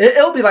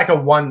it'll be like a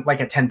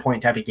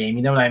 10-point type of game.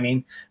 You know what I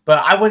mean?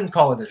 But I wouldn't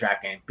call it a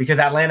trap game because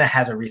Atlanta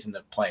has a reason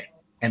to play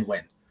and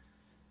win.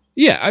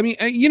 Yeah, I mean,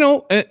 you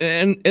know,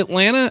 and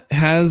Atlanta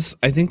has,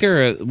 I think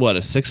they're a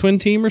 6-win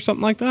team or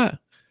something like that.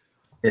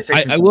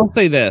 I will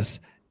say this: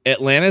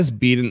 Atlanta's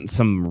beaten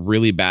some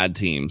really bad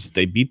teams.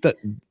 They beat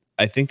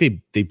I think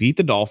they beat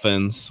the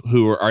Dolphins,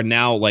 who are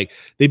now like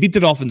they beat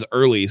the Dolphins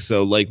early.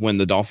 So like when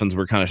the Dolphins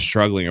were kind of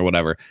struggling or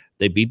whatever,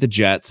 they beat the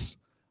Jets.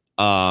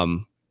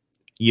 You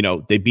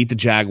know, they beat the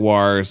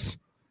Jaguars.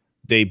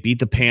 They beat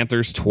the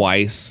Panthers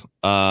twice.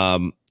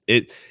 Once.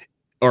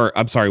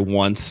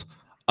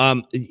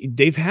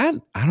 They've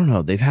had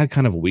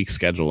kind of a weak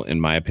schedule, in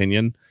my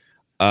opinion.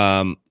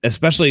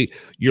 Especially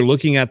you're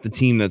looking at the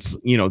team that's,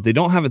 you know, they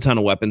don't have a ton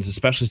of weapons,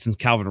 especially since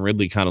Calvin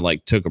Ridley kind of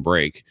like took a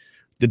break.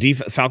 The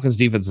Falcons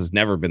defense has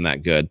never been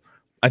that good.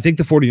 I think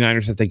the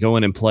 49ers, if they go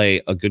in and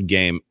play a good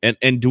game,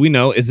 and do we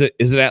know, is it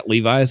at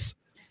Levi's?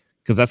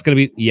 Because that's going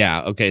to be,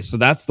 yeah. Okay. So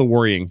that's the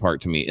worrying part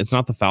to me. It's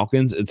not the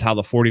Falcons. It's how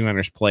the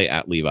 49ers play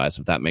at Levi's,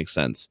 if that makes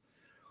sense.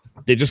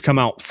 They just come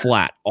out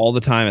flat all the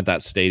time at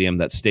that stadium.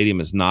 That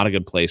stadium is not a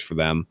good place for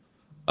them.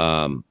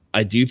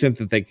 I do think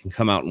that they can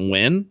come out and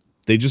win.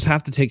 They just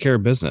have to take care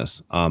of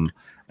business. And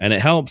it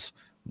helps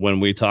when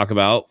we talk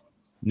about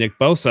Nick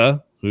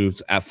Bosa,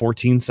 who's at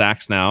 14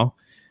 sacks now.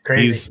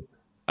 Crazy.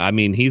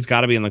 He's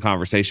got to be in the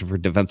conversation for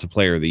Defensive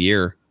Player of the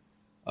Year.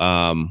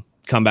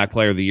 Comeback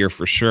Player of the Year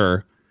for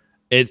sure.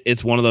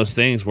 It's one of those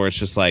things where it's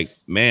just like,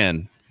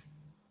 man,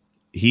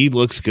 he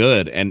looks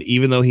good. And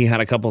even though he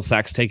had a couple of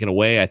sacks taken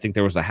away, I think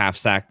there was a half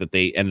sack that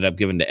they ended up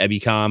giving to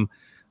Ebicom.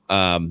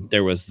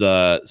 There was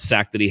the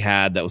sack that he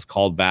had that was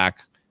called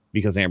back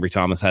because Ambry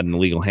Thomas had an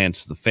illegal hand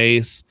to the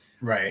face.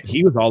 Right.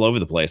 He was all over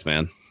the place,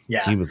 man.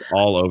 Yeah. He was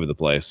all over the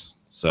place.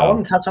 So I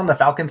want to touch on the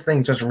Falcons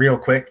thing just real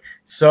quick.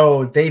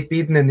 So they've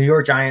beaten the New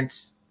York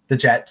Giants, the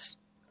Jets.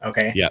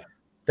 Okay. Yeah.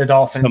 The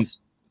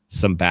Dolphins.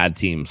 Some bad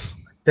teams.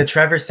 The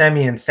Trevor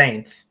Siemian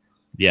Saints.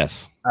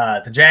 Yes.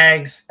 The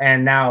Jags,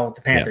 and now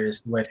the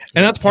Panthers. Yeah.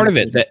 And that's part of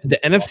it. The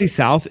NFC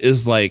South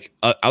is like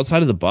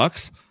outside of the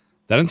Bucs,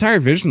 that entire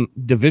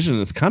division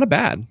is kind of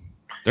bad.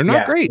 They're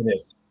not great. It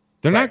is.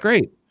 They're not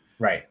great.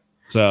 Right.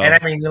 So, and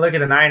I mean, you look at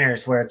the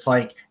Niners, where it's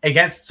like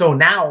against the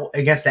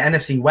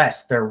NFC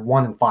West, they're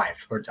 1-5,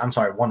 or I'm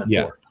sorry,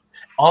 1-4.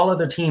 All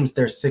other teams,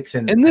 they're 6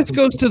 and. And this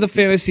goes to the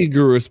fantasy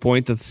guru's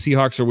point that the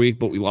Seahawks are weak,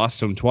 but we lost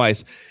to them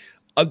twice.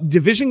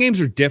 Division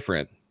games are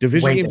different.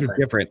 Are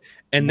different.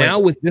 And now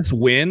with this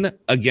win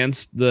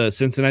against the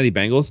Cincinnati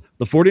Bengals,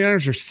 the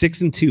 49ers are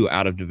 6-2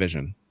 out of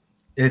division.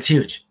 It's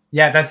huge.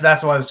 Yeah,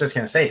 that's what I was just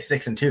gonna say.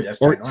 6-2. That's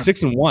or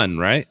 6-1,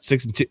 right?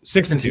 6-2.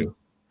 6-2.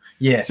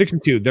 Yeah,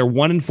 6-2. They're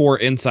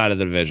 1-4 inside of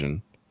the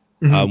division,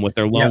 with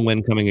their lone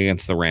win coming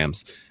against the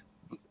Rams.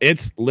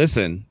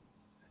 Listen,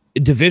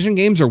 division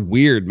games are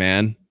weird,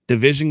 man.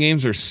 Division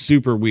games are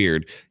super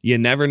weird. You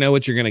never know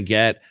what you're gonna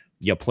get.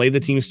 You play the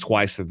teams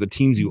twice. They're the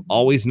teams you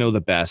always know the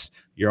best.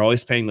 You're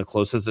always paying the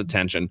closest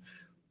attention,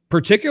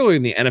 particularly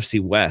in the NFC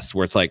West,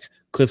 where it's like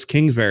Cliff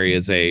Kingsbury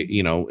is a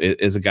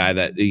guy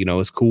that,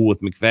 is cool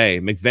with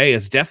McVay. McVay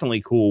is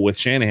definitely cool with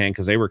Shanahan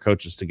because they were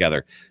coaches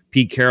together.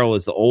 Pete Carroll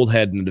is the old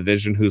head in the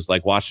division who's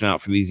like watching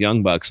out for these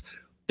young bucks.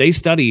 They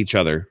study each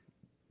other.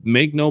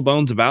 Make no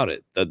bones about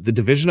it. The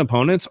division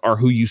opponents are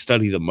who you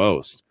study the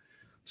most.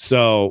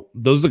 So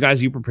those are the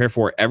guys you prepare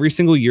for every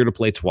single year to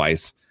play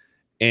twice.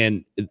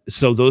 And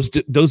so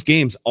those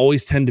games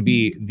always tend to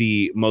be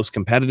the most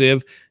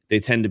competitive. They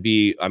tend to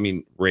be,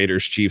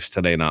 Raiders, Chiefs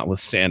today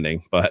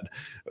notwithstanding, but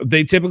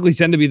they typically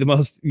tend to be the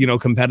most,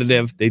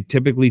 competitive. They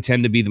typically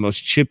tend to be the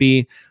most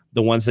chippy,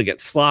 the ones that get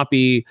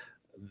sloppy.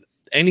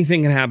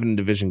 Anything can happen in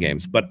division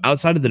games. But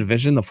outside of the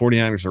division, the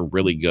 49ers are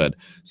really good.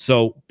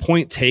 So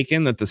point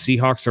taken that the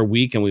Seahawks are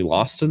weak and we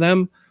lost to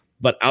them.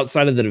 But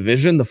outside of the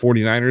division, the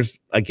 49ers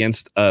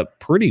against a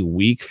pretty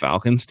weak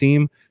Falcons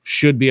team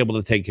should be able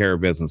to take care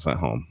of business at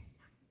home.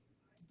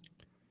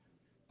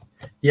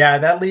 Yeah,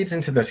 that leads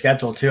into their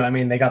schedule too.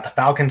 They got the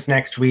Falcons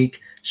next week,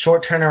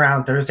 short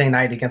turnaround Thursday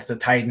night against the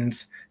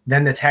Titans,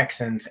 then the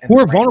Texans. And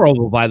we're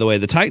vulnerable, by the way.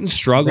 The Titans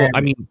struggle.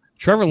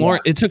 Trevor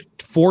Lawrence, it took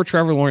 4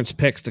 Trevor Lawrence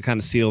picks to kind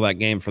of seal that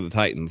game for the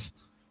Titans.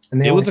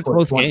 And it was a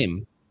close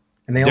game.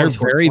 And they're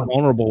very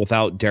vulnerable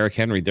without Derrick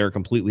Henry. They're a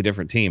completely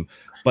different team.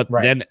 But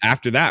then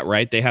after that,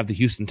 right, they have the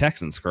Houston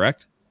Texans,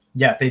 correct?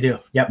 Yeah, they do.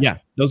 Yep. Yeah,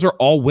 those are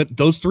all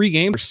those 3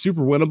 games are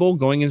super winnable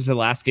going into the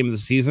last game of the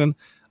season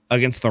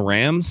against the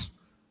Rams.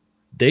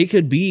 They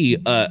could be,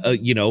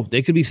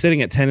 they could be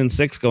sitting at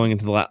 10-6 going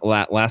into the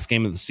last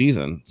game of the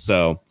season.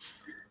 So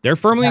they're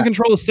firmly in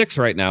control of 6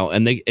 right now,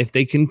 and if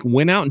they can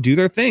win out and do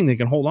their thing, they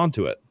can hold on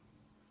to it.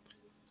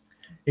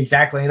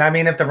 Exactly.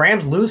 And if the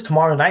Rams lose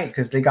tomorrow night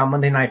because they got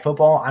Monday Night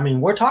Football,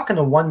 we're talking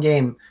to 1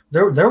 game.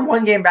 They're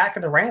 1 game back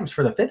of the Rams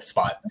for the 5th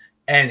spot.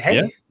 And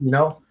hey,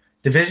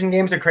 division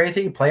games are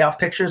crazy. Playoff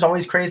picture is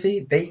always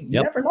crazy.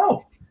 You never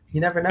know. You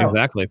never know.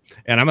 Exactly.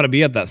 And I'm going to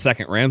be at that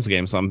second Rams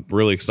game, so I'm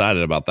really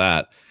excited about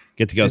that.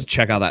 Get to go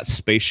check out that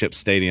Spaceship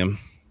Stadium.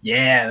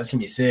 Yeah, that's going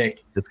to be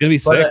sick. It's going to be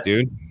sick,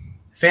 dude.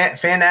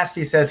 Fan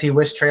Nasty says he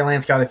wished Trey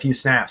Lance got a few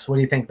snaps. What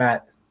do you think,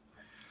 Matt?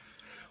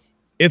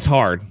 It's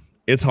hard.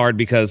 It's hard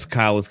because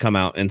Kyle has come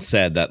out and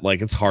said that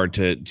it's hard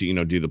to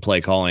do the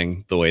play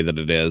calling the way that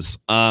it is.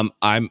 I'm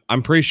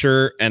pretty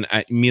sure, and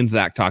me and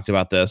Zach talked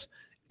about this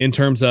in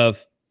terms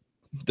of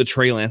the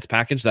Trey Lance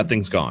package. That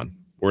thing's gone.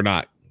 We're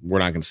not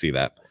going to see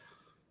that.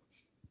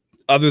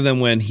 Other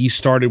than when he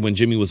started when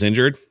Jimmy was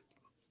injured,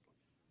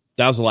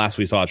 that was the last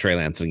we saw Trey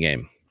Lance in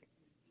game.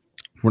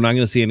 We're not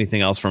going to see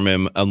anything else from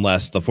him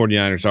unless the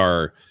 49ers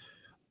are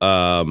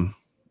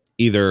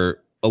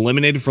either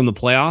eliminated from the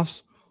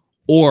playoffs,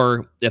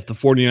 or if the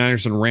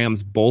 49ers and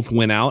Rams both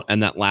win out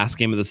and that last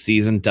game of the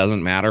season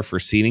doesn't matter for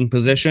seating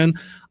position,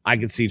 I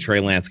could see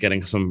Trey Lance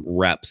getting some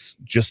reps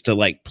just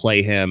to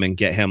play him and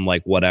get him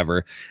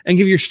whatever and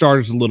give your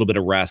starters a little bit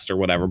of rest or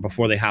whatever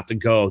before they have to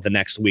go the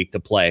next week to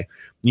play.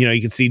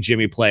 You can see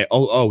Jimmy play.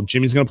 Oh,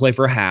 Jimmy's going to play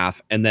for a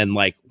half. And then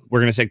we're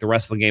going to take the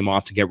rest of the game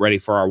off to get ready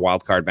for our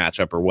wild card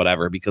matchup or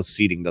whatever, because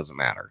seating doesn't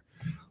matter.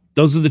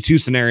 Those are the 2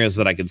 scenarios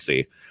that I can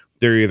see.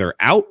 They're either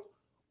out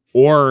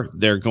or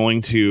they're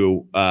going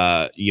to,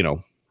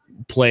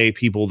 play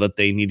people that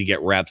they need to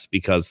get reps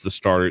because the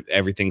starter,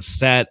 everything's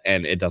set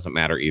and it doesn't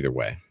matter either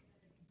way.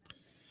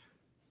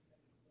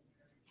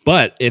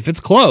 But if it's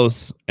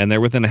close and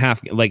they're within a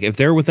half, if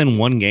they're within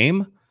 1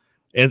 game,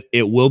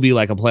 it will be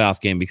like a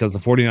playoff game because the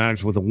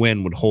 49ers with a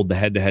win would hold the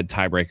head-to-head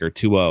tiebreaker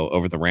 2-0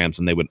 over the Rams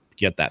and they would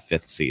get that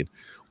 5th seed,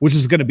 which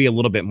is going to be a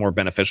little bit more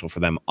beneficial for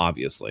them,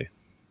 obviously.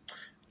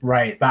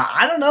 Right. But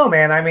I don't know,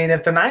 man.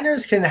 If the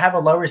Niners can have a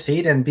lower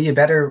seed and be a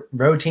better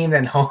road team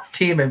than home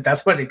team, if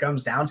that's what it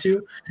comes down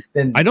to,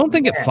 then I don't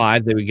think at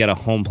 5 they would get a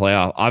home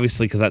playoff,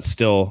 obviously, because that's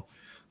still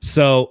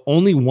so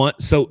only one.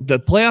 So the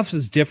playoffs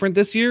is different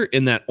this year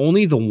in that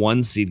only the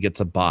 1 seed gets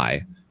a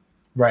bye.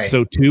 Right.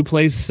 So 2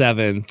 plays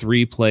 7,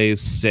 3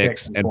 plays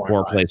 6, and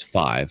 4 plays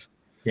 5.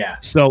 Yeah.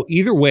 So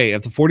either way,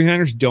 if the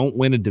 49ers don't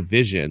win a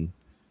division,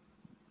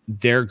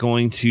 they're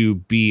going to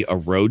be a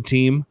road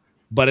team.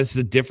 But it's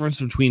the difference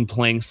between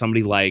playing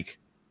somebody like,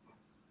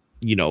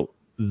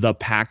 the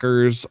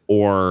Packers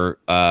or,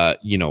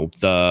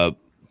 the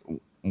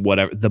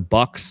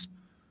Bucks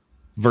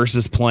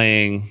versus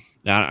playing,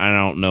 I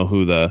don't know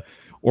who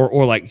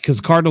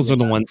because Cardinals are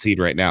the 1 seed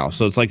right now.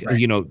 So it's right.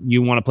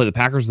 You want to play the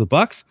Packers or the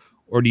Bucks,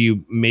 or do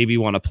you maybe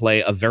want to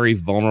play a very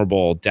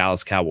vulnerable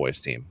Dallas Cowboys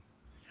team?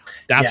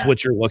 That's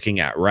what you're looking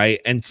at, right?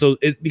 And so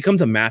it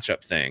becomes a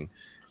matchup thing.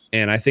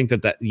 And I think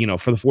that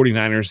for the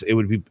 49ers, it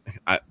would be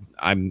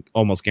I'm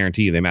almost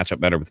guarantee you they match up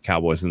better with the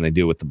Cowboys than they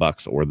do with the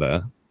Bucks or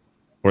the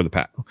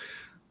Pack.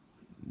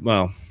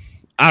 Well,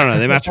 I don't know.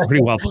 They match up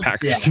pretty well with the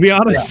Packers, to be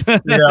honest.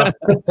 Yeah.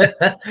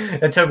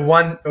 It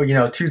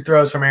took 2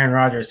 throws from Aaron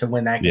Rodgers to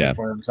win that game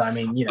for them. So I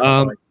mean,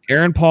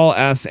 Aaron Paul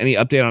asks any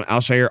update on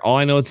Alshire. All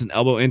I know it's an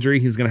elbow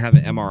injury. He's going to have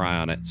an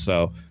MRI on it.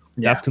 So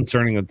that's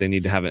concerning that they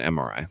need to have an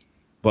MRI.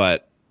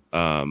 But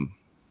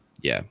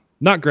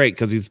not great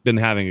because he's been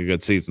having a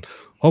good season.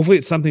 Hopefully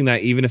it's something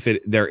that even if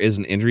there is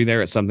an injury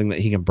there, it's something that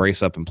he can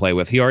brace up and play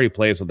with. He already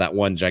plays with that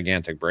one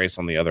gigantic brace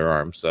on the other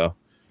arm. So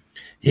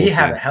he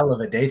had a hell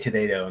of a day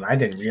today, though, and I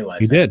didn't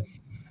realize he did.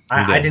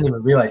 I didn't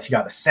even realize he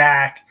got a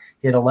sack.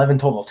 He had 11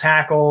 total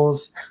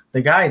tackles.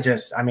 The guy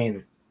just, I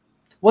mean,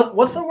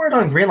 what's the word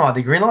on Greenlaw?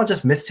 Did Greenlaw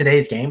just miss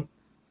today's game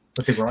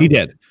with the groin? He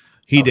did.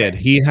 He did.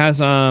 He has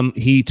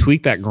he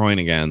tweaked that groin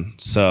again.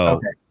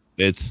 So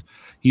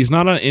he's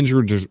not on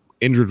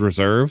injured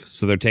reserve,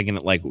 so they're taking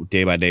it like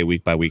day by day,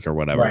 week by week, or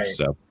whatever. Right.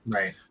 So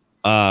right.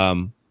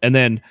 And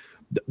then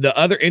the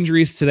other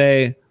injuries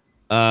today,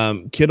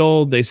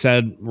 Kittle, they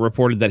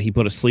reported that he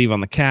put a sleeve on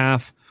the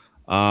calf.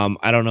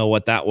 I don't know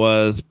what that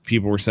was.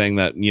 People were saying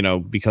that,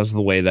 because of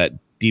the way that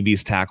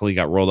DB's tackle he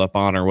got rolled up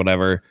on or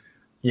whatever.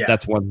 Yeah.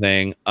 That's one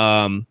thing.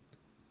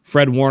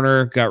 Fred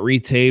Warner got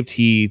retaped.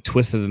 He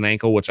twisted an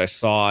ankle, which I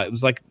saw. It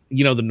was like,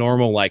 the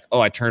normal, like,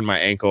 I turned my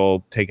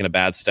ankle taking a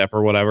bad step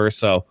or whatever.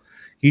 So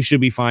he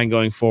should be fine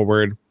going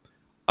forward.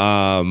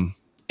 And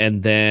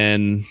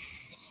then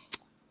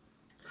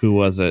who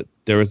was it?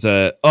 There was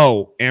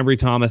Ambry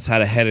Thomas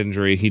had a head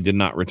injury. He did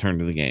not return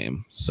to the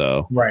game.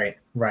 So right.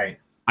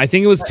 I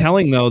think it was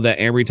telling though that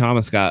Ambry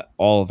Thomas got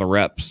all of the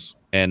reps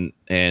and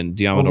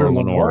Deommodore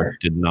Lenoir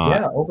did not.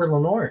 Yeah, over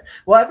Lenoir.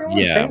 Well,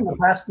 everyone's saying the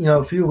past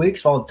few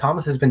weeks while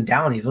Thomas has been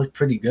down, he's looked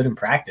pretty good in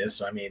practice.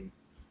 So I mean,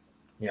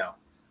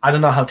 I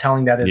don't know how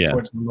telling that is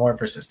towards Lenoir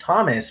versus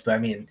Thomas, but I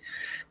mean,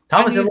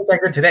 Thomas didn't look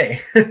that good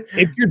today.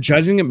 If you're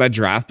judging it by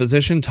draft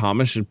position,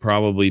 Thomas should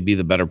probably be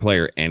the better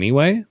player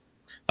anyway.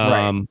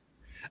 Right.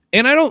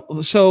 And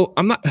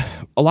I'm not.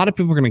 A lot of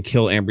people are going to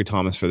kill Ambry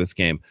Thomas for this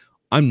game.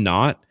 I'm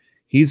not.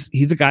 He's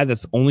a guy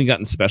that's only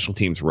gotten special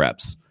teams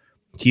reps.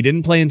 He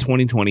didn't play in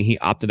 2020. He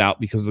opted out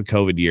because of the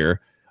COVID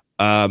year.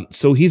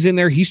 So he's in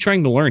there. He's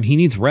trying to learn. He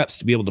needs reps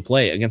to be able to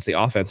play against the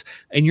offense.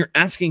 And you're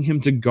asking him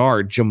to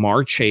guard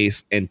Jamar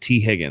Chase and T.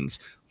 Higgins,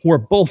 who are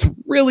both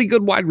really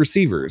good wide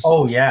receivers.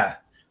 Oh, yeah.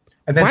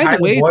 And then by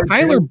the way,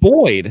 Tyler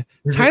Boyd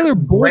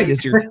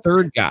is your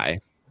third guy.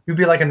 He'd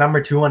be like a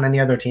number 2 on any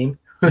other team.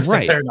 Who's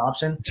the third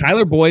option?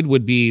 Tyler Boyd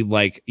would be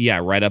like,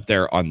 right up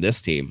there on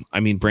this team.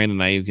 I mean, Brandon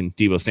Ayuk and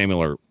Deebo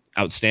Samuel are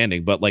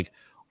outstanding, but like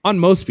on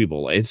most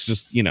people, it's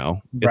just,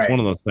 it's one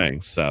of those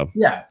things. So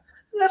yeah,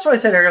 that's what I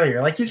said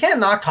earlier. Like you can't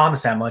knock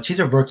Thomas that much. He's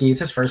a rookie. It's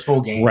his first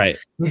full game. Right.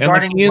 He's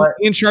guarding.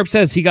 Ian Sharp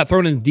says he got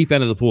thrown in the deep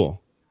end of the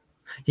pool.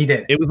 He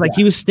did. It was like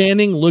he was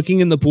standing looking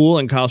in the pool,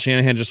 and Kyle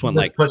Shanahan just went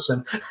pushed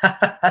him,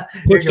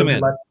 pushed him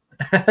in,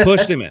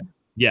 pushed him in.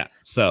 Yeah.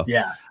 So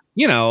yeah,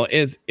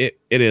 it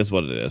is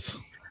what it is.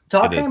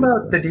 Talking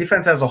about the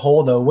defense as a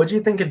whole, though, what do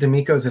you think of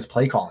D'Amico's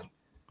play calling?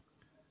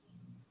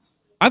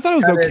 I thought it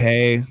was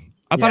okay.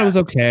 Thought it was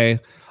okay.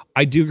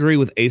 I do agree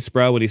with Ace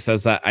Bro when he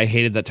says that I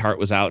hated that Tart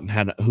was out and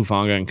had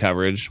Hufanga in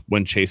coverage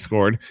when Chase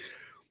scored.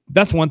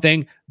 That's one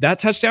thing. That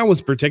touchdown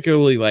was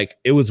particularly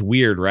it was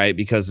weird, right?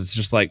 Because it's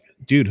just like,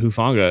 dude,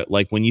 Hufanga,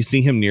 when you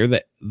see him near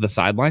the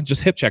sideline,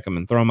 just hip check him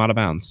and throw him out of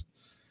bounds.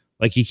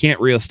 He can't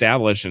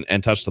reestablish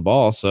and touch the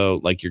ball.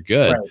 So you're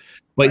good. Right.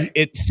 But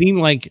it seemed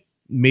like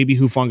maybe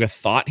Hufanga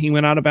thought he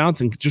went out of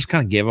bounds and just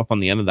kind of gave up on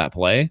the end of that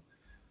play.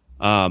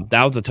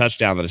 That was a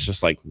touchdown that it's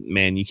just like,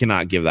 man, you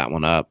cannot give that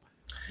one up.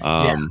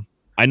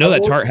 I know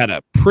that Tart had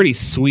a pretty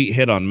sweet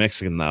hit on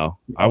Michigan, though.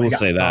 I will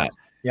say that.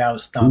 Yeah, it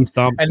was thumped.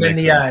 And then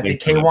the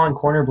K1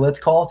 corner blitz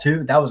call,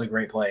 too. That was a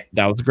great play.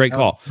 That was a great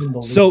call.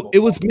 So it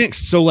was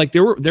mixed. So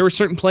there were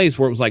certain plays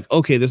where it was like,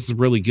 okay, this is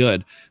really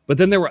good. But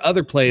then there were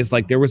other plays,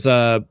 like there was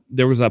a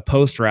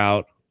post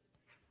route,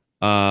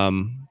 a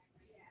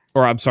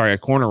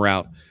corner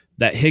route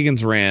that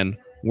Higgins ran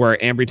where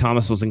Ambry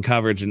Thomas was in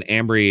coverage and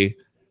Ambry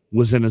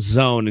was in a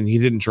zone and he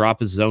didn't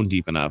drop his zone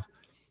deep enough.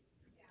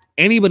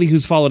 Anybody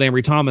who's followed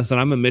Ambry Thomas, and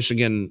I'm a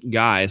Michigan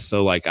guy,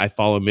 so I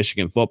follow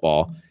Michigan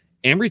football.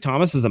 Ambry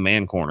Thomas is a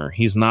man corner.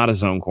 He's not a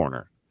zone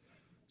corner.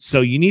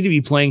 So you need to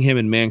be playing him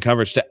in man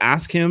coverage. To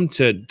ask him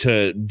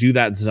to do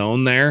that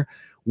zone there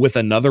with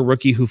another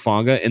rookie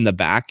Hufanga in the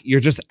back, you're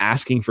just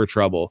asking for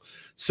trouble.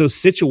 So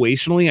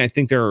situationally, I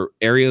think there are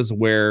areas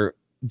where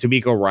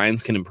DeMeco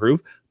Ryans can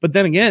improve. But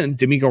then again,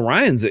 DeMeco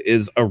Ryans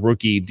is a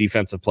rookie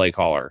defensive play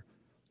caller.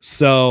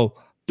 So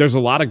there's a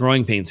lot of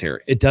growing pains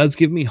here. It does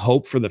give me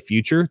hope for the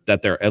future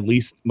that they're at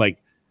least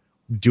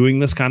doing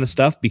this kind of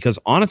stuff, because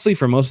honestly,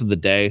 for most of the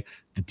day,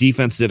 the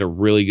defense did a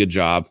really good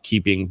job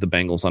keeping the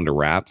Bengals under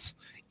wraps,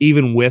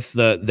 even with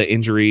the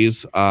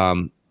injuries.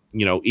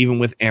 Even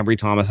with Ambry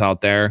Thomas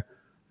out there,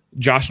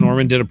 Josh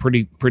Norman did a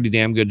pretty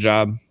damn good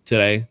job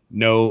today.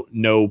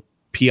 No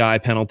PI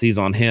penalties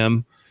on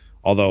him.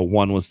 although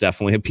one was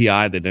definitely a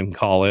PI. They didn't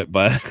call it,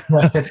 but It's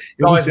it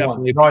was always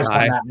definitely one. a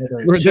PI.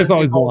 There's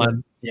always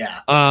one.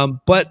 Yeah.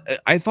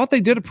 But I thought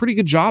they did a pretty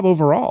good job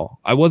overall.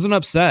 I wasn't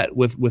upset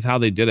with how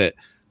they did it.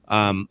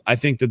 I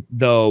think that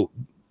though,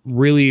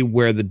 really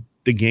where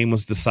the game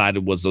was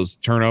decided was those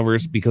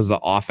turnovers, because the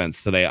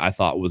offense today I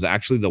thought was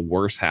actually the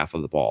worst half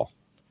of the ball.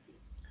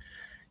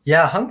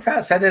 Yeah, Hung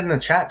Fat said it in the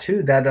chat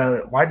too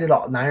that why did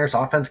Niners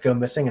offense go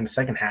missing in the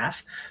second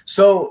half?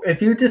 So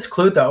if you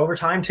disclude the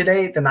overtime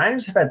today, the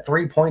Niners have had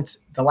 3 points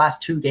the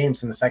last 2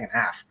 games in the second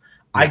half.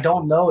 Yeah. I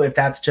don't know if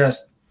that's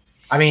just,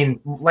 I mean,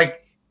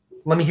 like,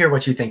 let me hear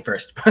what you think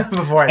first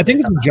before I think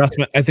it's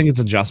adjustment. I think it's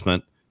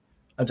adjustment.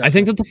 I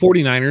think that the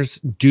 49ers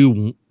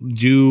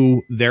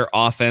do their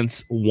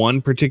offense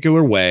one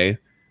particular way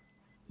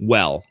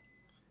well.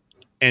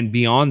 And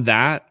beyond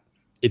that,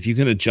 if you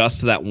can adjust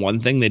to that one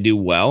thing they do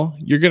well,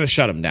 you're going to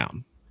shut them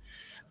down.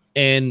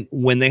 And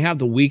when they have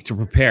the week to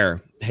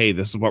prepare, hey,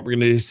 this is what we're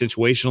going to do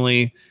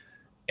situationally.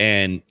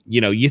 And,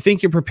 you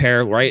think you're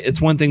prepared, right?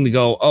 It's one thing to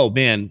go, oh,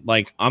 man,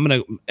 like I'm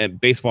going to,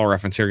 baseball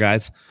reference here,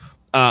 guys.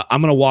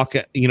 I'm going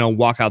to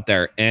walk out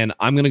there and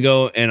I'm going to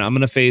go and I'm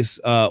going to face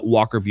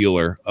Walker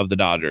Buehler of the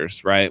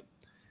Dodgers, right?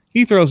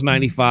 He throws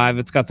 95.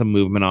 It's got some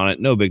movement on it.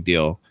 No big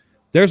deal.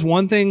 There's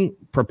one thing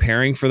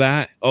preparing for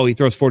that. Oh, he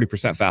throws 40%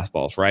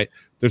 fastballs, right?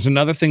 There's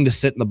another thing to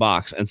sit in the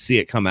box and see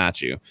it come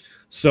at you.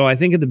 So I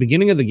think at the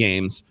beginning of the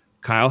games,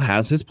 Kyle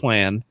has his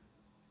plan.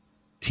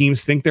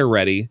 Teams think they're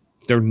ready.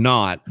 They're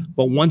not.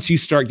 But once you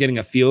start getting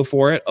a feel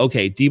for it,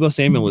 okay, Deebo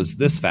Samuel is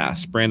this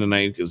fast. Brandon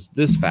Ayuk is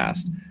this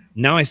fast.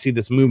 Now I see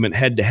this movement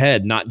head to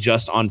head, not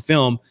just on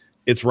film.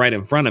 It's right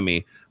in front of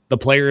me. The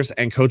players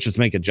and coaches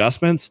make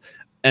adjustments.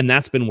 And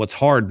that's been what's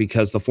hard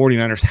because the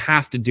 49ers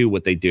have to do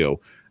what they do.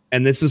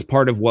 And this is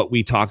part of what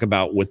we talk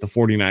about with the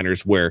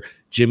 49ers, where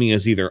Jimmy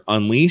is either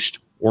unleashed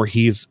or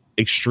he's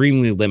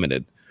extremely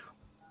limited.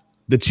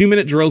 The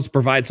 2-minute drills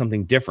provide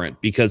something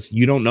different because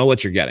you don't know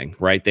what you're getting,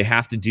 right? They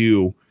have to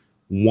do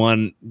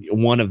one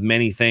of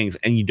many things,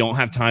 and you don't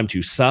have time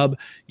to sub.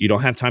 You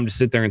don't have time to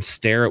sit there and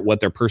stare at what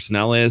their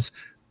personnel is.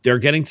 They're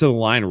getting to the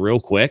line real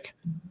quick,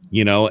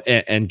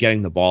 and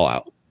getting the ball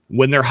out.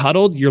 When they're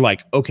huddled, you're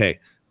like, okay,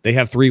 they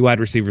have 3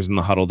 wide receivers in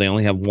the huddle. They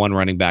only have 1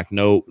 running back,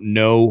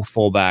 no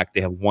fullback.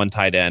 They have 1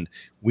 tight end.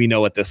 We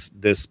know what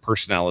this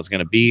personnel is going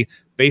to be.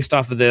 Based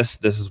off of this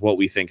is what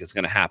we think is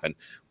going to happen.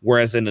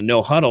 Whereas in a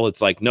no huddle,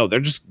 it's like, no, they're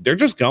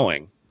just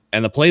going.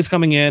 And the play's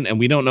coming in, and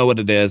we don't know what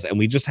it is, and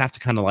we just have to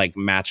kind of like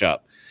match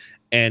up.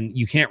 And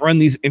you can't run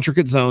these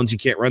intricate zones. You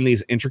can't run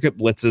these intricate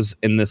blitzes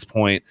in this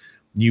point.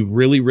 You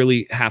really,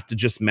 really have to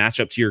just match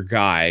up to your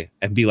guy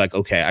and be like,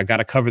 okay, I got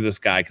to cover this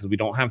guy because we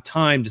don't have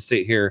time to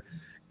sit here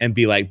and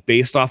be like,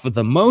 based off of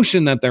the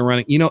motion that they're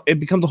running, it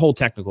becomes a whole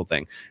technical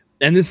thing.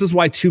 And this is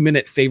why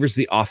 2-minute favors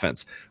the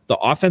offense. The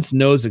offense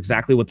knows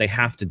exactly what they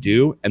have to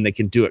do, and they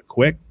can do it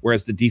quick,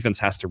 whereas the defense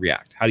has to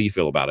react. How do you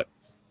feel about it?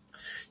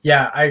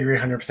 Yeah, I agree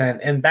 100%.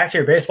 And back to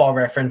your baseball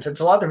reference,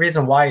 it's a lot of the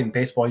reason why in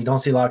baseball you don't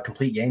see a lot of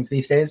complete games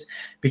these days,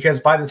 because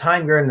by the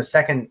time you're in the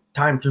second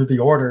time through the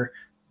order,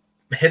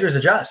 hitters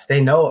adjust. They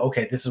know,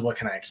 okay, this is what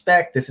can I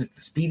expect. This is the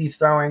speed he's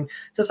throwing.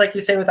 Just like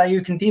you say with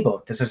Ayuk and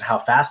Deebo, this is how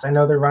fast I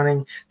know they're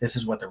running. This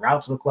is what the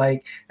routes look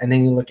like. And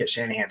then you look at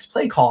Shanahan's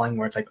play calling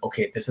where it's like,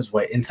 okay, this is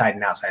what inside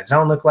and outside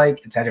zone look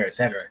like, et cetera, et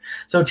cetera.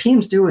 So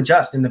teams do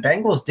adjust. And the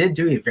Bengals did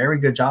do a very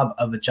good job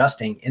of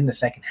adjusting in the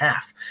second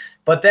half.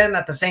 But then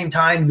at the same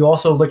time, you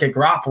also look at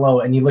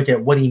Garoppolo and you look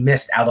at what he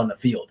missed out on the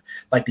field.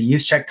 Like the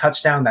Juszczyk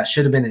touchdown, that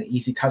should have been an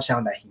easy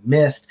touchdown that he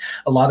missed.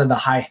 A lot of the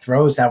high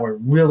throws that were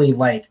really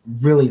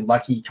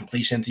lucky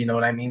completions, you know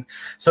what I mean?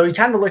 So you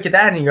kind of look at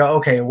that and you go,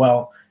 okay,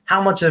 well,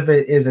 how much of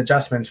it is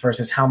adjustments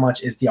versus how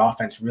much is the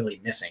offense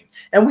really missing?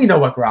 And we know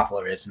what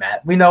Garoppolo is,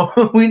 Matt. We know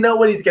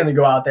what he's going to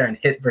go out there and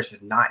hit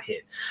versus not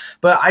hit.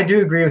 But I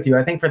do agree with you.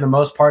 I think for the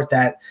most part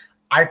that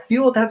I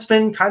feel that's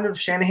been kind of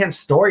Shanahan's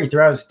story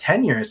throughout his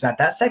tenure, is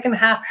that second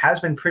half has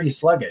been pretty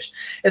sluggish.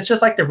 It's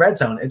just like the red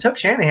zone. It took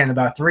Shanahan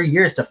about 3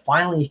 years to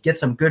finally get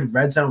some good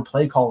red zone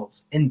play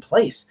calls in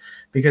place,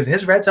 because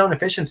his red zone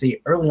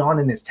efficiency early on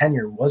in his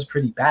tenure was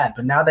pretty bad.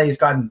 But now that he's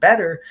gotten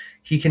better,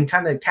 he can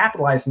kind of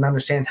capitalize and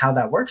understand how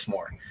that works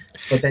more.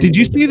 But then did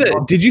you see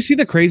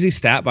the crazy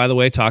stat, by the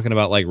way, talking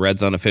about like red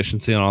zone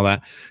efficiency and all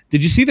that?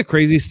 Did you see the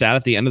crazy stat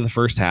at the end of the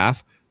first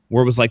half,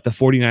 where it was like the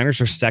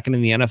 49ers are second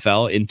in the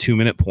NFL in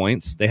 2-minute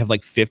points? They have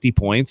like 50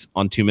 points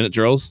on 2-minute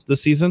drills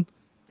this season.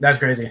 That's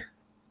crazy.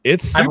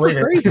 It's super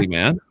crazy,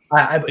 man.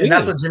 And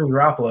that's what Jimmy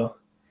Garoppolo,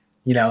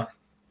 All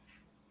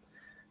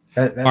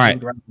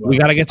right, we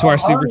got to get to our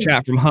super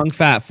chat from Hung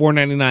Fat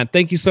 $4.99.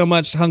 Thank you so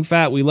much, Hung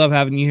Fat. We love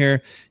having you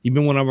here. You've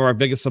been one of our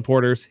biggest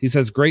supporters. He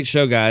says, great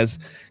show, guys.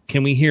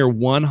 Can we hear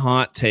one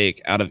hot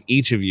take out of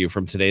each of you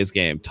from today's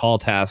game? Tall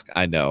task,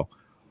 I know.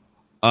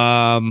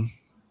 Do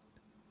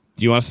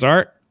you want to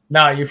start?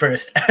 No, you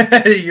first.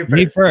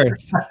 Me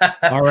first.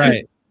 All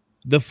right.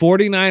 The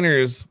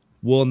 49ers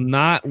will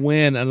not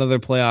win another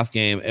playoff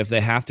game if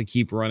they have to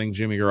keep running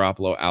Jimmy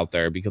Garoppolo out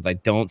there, because I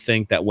don't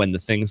think that when the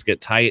things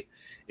get tight,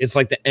 it's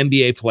like the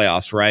NBA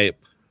playoffs, right?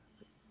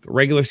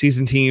 regular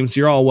season teams,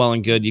 you're all well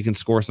and good. You can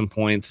score some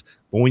points.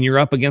 But when you're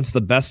up against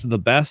the best of the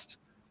best,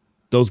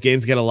 those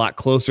games get a lot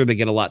closer. They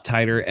get a lot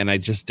tighter. And I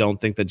just don't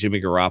think that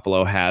Jimmy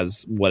Garoppolo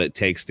has what it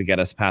takes to get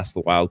us past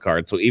the wild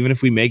card. So even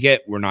if we make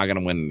it, we're not going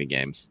to win any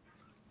games.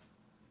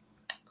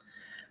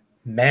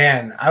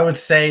 Man, I would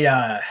say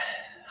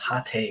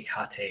hot take.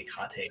 I've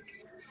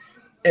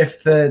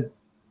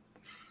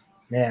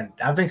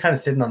been kind of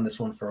sitting on this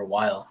one for a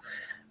while.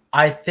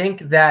 I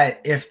think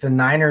that if the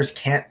Niners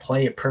can't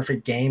play a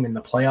perfect game in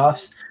the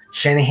playoffs,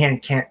 Shanahan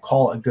can't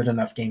call a good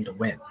enough game to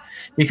win.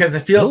 Because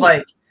it feels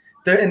like,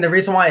 and the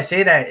reason why I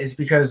say that is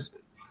because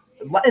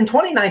in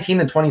 2019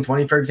 and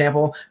 2020, for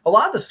example, a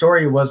lot of the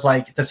story was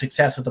like the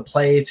success of the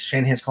plays,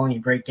 Shanahan's calling a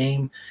great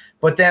game.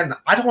 But then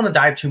I don't want to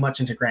dive too much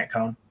into Grant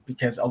Cohn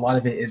because a lot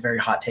of it is very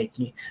hot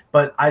takey.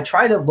 But I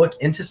try to look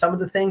into some of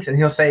the things, and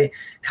he'll say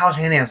Kyle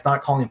Shanahan's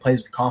not calling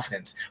plays with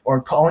confidence,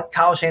 or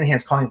Kyle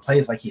Shanahan's calling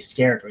plays like he's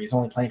scared, or he's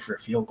only playing for a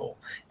field goal.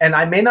 And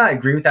I may not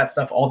agree with that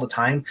stuff all the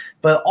time,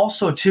 but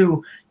also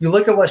too, you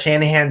look at what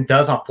Shanahan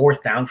does on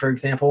fourth down, for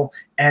example,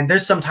 and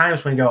there's some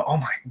times when you go, oh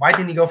my, why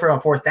didn't he go for it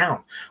on fourth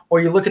down? Or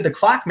you look at the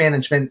clock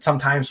management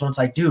sometimes when it's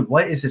like, dude,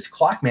 what is this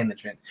clock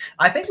management?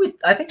 I think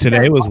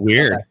today was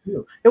weird.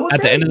 It was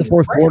at the end of the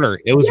fourth quarter.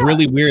 It was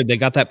really weird. They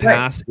got that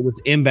pass. Right. It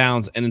was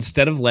inbounds. And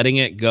instead of letting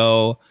it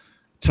go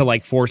to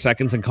like 4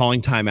 seconds and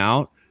calling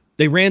timeout,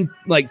 they ran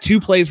like 2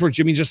 plays where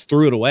Jimmy just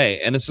threw it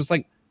away. And it's just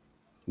like,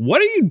 what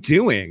are you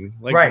doing?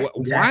 Like,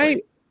 exactly.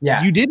 Why?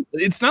 Yeah, you did.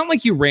 It's not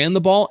like you ran the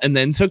ball and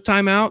then took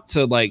timeout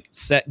to like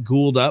set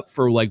Gould up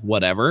for like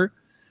whatever.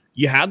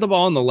 You had the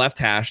ball in the left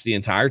hash the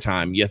entire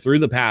time. You threw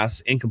the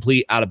pass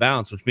incomplete out of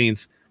bounds, which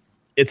means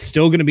it's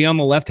still going to be on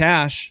the left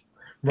hash.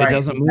 It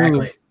doesn't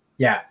move.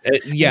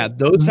 Yeah.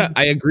 Those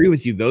I agree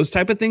with you. Those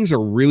type of things are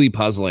really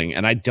puzzling,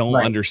 and I don't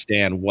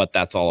understand what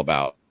that's all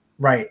about.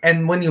 Right.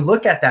 And when you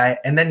look at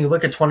that, and then you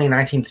look at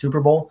 2019 Super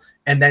Bowl,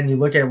 and then you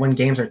look at when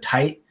games are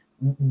tight,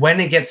 when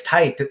it gets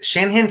tight,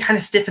 Shanahan kind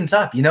of stiffens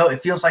up. You know,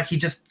 it feels like he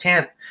just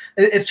can't.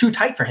 It's too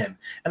tight for him.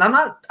 And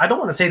I don't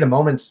want to say the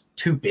moment's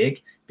too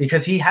big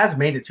because he has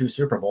made it to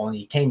Super Bowl and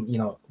he came,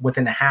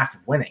 within a half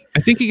of winning. I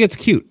think he gets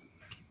cute.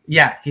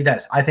 Yeah, he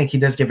does. I think he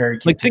does get very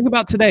cute. Like, think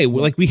about today.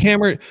 Like, we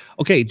hammered.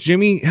 Okay,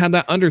 Jimmy had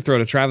that underthrow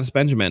to Travis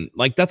Benjamin.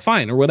 Like, that's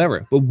fine or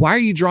whatever. But why are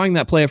you drawing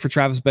that play up for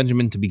Travis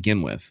Benjamin to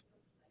begin with?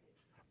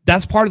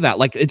 That's part of that.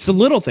 Like, it's the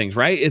little things,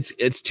 right?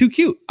 It's too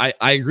cute. I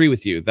agree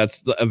with you.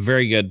 That's a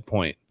very good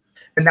point.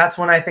 And that's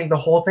when I think the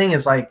whole thing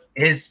is like,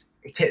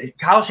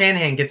 Kyle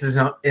Shanahan gets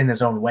in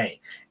his own way.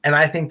 And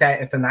I think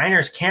that if the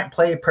Niners can't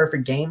play a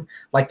perfect game,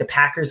 like the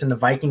Packers and the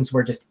Vikings,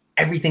 where just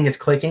everything is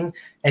clicking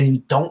and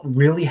you don't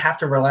really have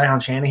to rely on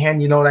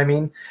Shanahan, you know what I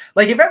mean?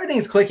 Like, if everything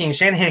is clicking,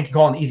 Shanahan can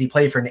call an easy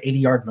play for an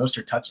 80-yard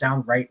Mostert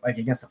touchdown, right? Like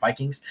against the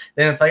Vikings,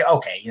 then it's like,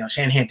 okay,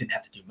 Shanahan didn't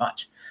have to do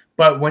much.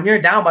 But when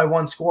you're down by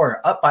 1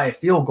 score, up by a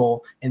field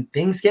goal, and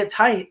things get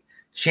tight,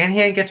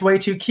 Shanahan gets way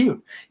too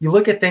cute. You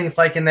look at things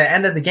like in the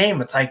end of the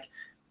game, it's like,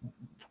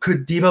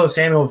 could Deebo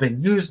Samuel have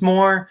been used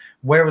more?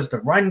 Where was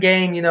the run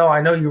game? I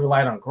know you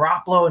relied on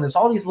Garoppolo, and it's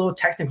all these little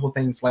technical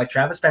things like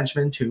Travis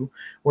Benjamin too,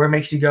 where it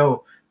makes you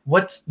go,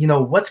 what's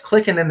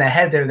clicking in the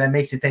head there that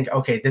makes you think,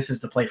 okay, this is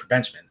the play for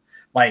Benjamin.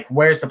 Like,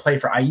 where's the play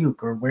for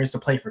Ayuk, or where's the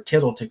play for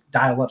Kittle to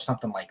dial up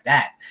something like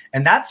that?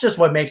 And that's just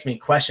what makes me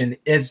question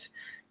is,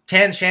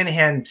 can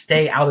Shanahan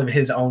stay out of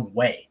his own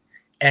way?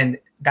 And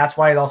that's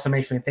why it also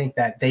makes me think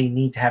that they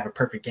need to have a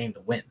perfect game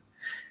to win.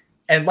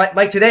 And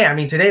like today,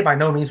 today by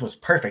no means was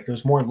perfect. It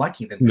was more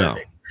lucky than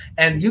perfect. No.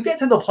 And you get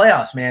to the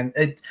playoffs, man.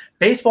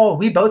 Baseball,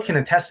 we both can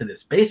attest to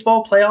this.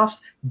 Baseball playoffs,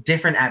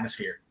 different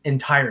atmosphere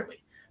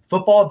entirely.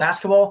 Football,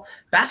 basketball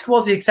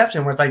is the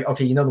exception where it's like,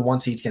 okay, the 1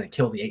 seed's going to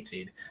kill the 8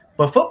 seed.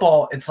 But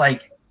football, it's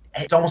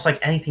almost like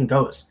anything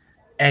goes.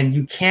 And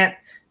you can't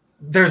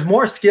 – there's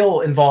more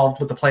skill involved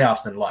with the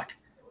playoffs than luck.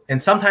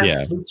 And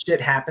sometimes fluke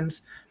shit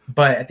happens.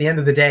 But at the end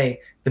of the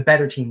day, the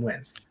better team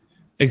wins.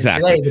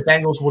 Exactly. And today, the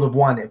Bengals would have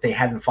won if they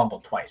hadn't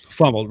fumbled twice.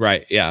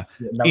 Right, yeah.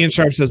 Ian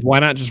Sharp says, why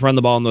not just run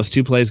the ball in those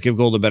 2 plays, give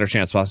Gould a better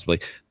chance possibly?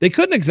 They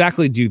couldn't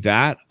exactly do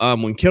that.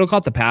 When Kittle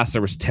caught the pass,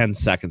 there was 10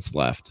 seconds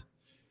left.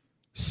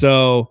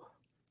 So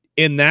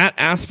in that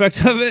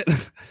aspect of it,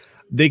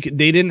 they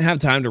didn't have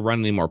time to run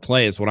any more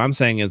plays. What I'm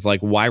saying is, like,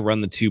 why run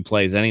the 2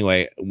 plays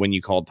anyway when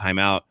you called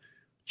timeout?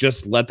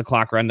 Just let the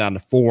clock run down to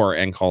 4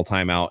 and call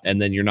timeout,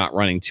 and then you're not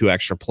running 2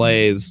 extra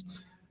plays.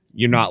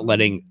 You're not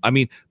letting,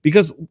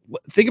 because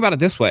think about it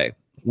this way.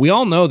 We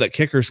all know that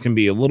kickers can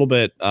be a little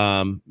bit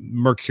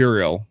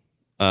mercurial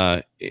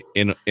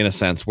in a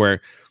sense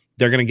where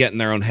they're going to get in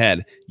their own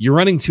head. You're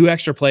running 2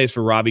 extra plays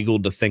for Robbie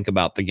Gould to think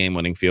about the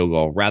game-winning field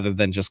goal rather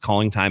than just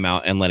calling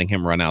timeout and letting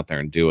him run out there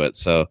and do it.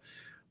 So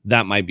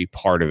that might be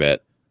part of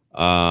it.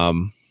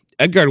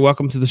 Edgard,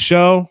 welcome to the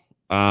show.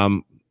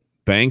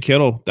 Bang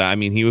Kittle.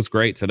 He was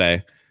great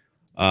today.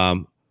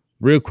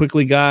 Real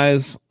quickly,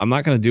 guys, I'm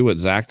not going to do what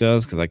Zach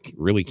does because I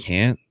really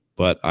can't,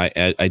 but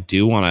I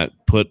do want to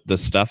put the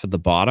stuff at the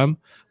bottom.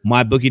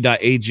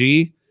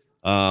 MyBookie.ag,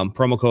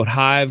 promo code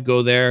HIVE.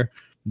 Go there.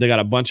 They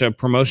got a bunch of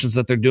promotions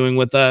that they're doing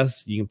with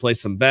us. You can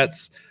place some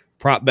bets.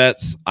 Prop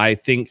bets. I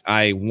think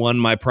I won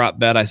my prop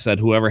bet. I said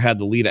whoever had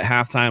the lead at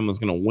halftime was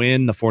going to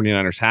win. The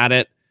 49ers had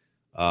it.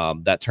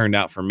 That turned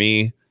out for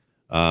me.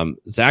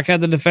 Zach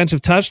had the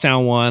defensive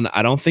touchdown one.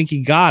 I don't think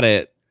he got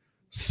it.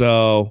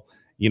 So,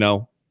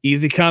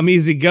 easy come,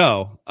 easy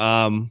go.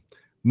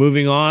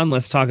 Moving on,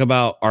 let's talk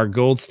about our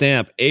gold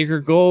stamp. Acre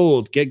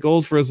Gold. Get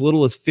gold for as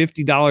little as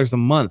 $50 a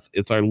month.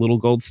 It's our little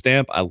gold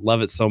stamp. I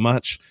love it so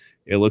much.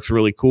 It looks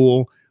really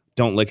cool.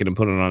 Don't lick it and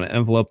put it on an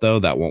envelope, though.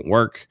 That won't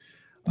work.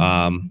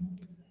 All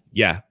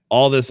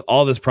this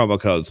promo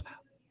codes.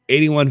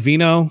 81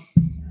 Vino.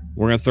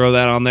 We're going to throw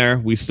that on there.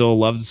 We still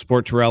love to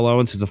support Terrell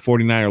Owens. He's a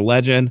 49er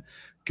legend.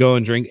 Go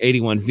and drink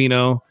 81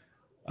 Vino.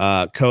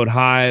 Code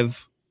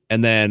Hive.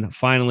 And then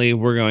finally,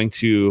 we're going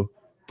to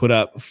put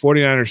up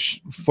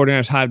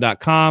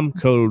 49ershive.com,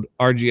 code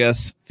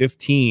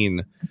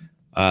RGS15.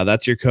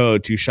 That's your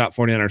code to shop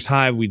 49ers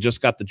Hive. We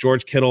just got the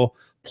George Kittle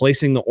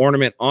placing the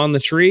ornament on the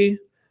tree.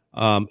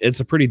 It's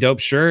a pretty dope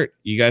shirt.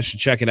 You guys should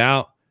check it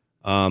out.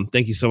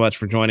 Thank you so much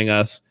for joining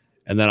us.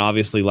 And then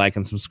obviously like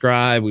and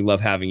subscribe. We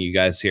love having you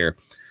guys here.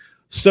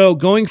 So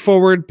going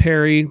forward,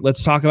 Perry,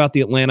 let's talk about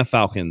the Atlanta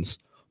Falcons.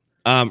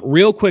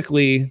 Real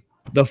quickly,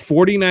 the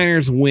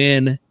 49ers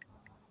win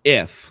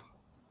if.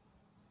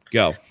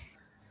 Go.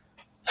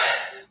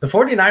 The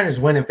 49ers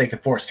win if they can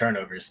force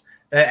turnovers.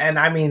 And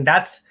I mean,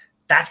 that's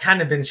kind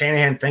of been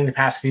Shanahan's thing the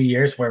past few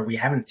years where we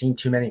haven't seen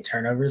too many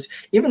turnovers.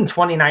 Even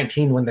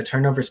 2019, when the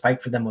turnover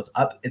spike for them was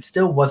up, it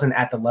still wasn't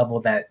at the level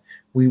that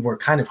we were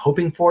kind of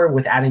hoping for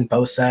with adding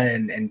Bosa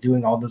and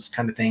doing all those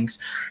kind of things.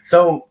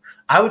 So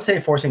I would say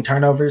forcing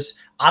turnovers.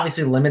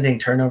 Obviously, limiting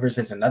turnovers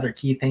is another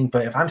key thing.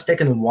 But if I'm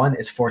sticking to one,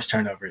 it's force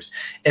turnovers.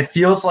 It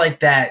feels like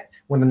that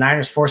when the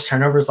Niners forced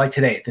turnovers like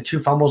today, the 2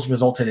 fumbles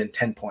resulted in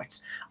 10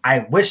 points. I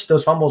wish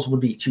those fumbles would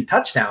be 2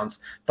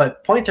 touchdowns,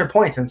 but points are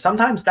points, and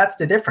sometimes that's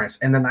the difference,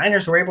 and the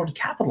Niners were able to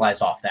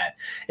capitalize off that.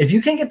 If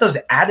you can get those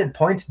added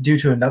points due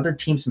to another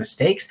team's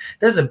mistakes,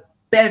 there's a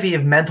bevy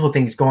of mental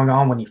things going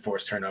on when you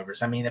force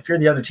turnovers. I mean, if you're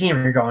the other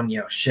team, you're going,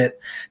 shit,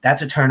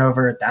 that's a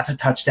turnover, that's a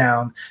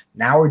touchdown,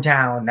 now we're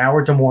down, now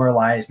we're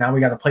demoralized, now we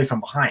got to play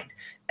from behind.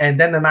 And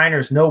then the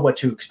Niners know what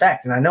to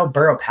expect. And I know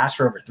Burrow passed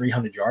for over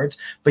 300 yards,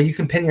 but you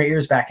can pin your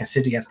ears back and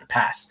sit against the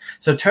pass.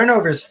 So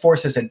turnovers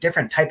forces a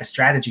different type of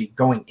strategy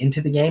going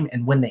into the game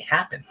and when they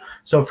happen.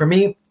 So for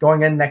me,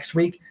 going in next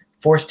week,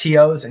 force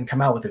TOs and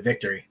come out with a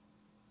victory.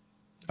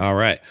 All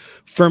right.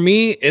 For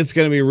me, it's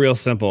going to be real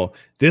simple.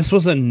 This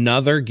was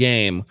another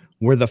game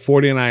where the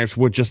 49ers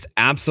were just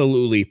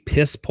absolutely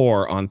piss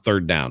poor on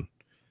third down.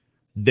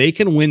 They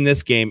can win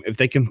this game if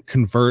they can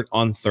convert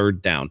on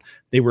third down.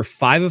 They were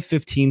 5 of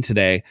 15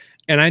 today.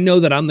 And I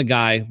know that I'm the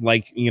guy,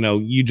 like,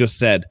 you just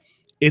said,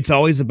 it's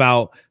always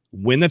about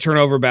win the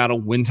turnover battle,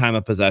 win time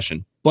of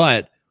possession.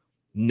 But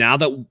now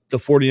that the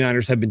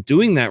 49ers have been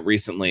doing that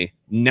recently,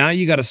 now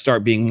you got to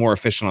start being more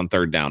efficient on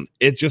third down.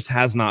 It just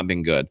has not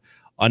been good.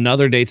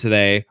 Another day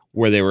today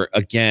where they were,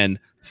 again,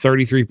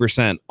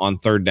 33% on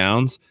third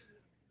downs.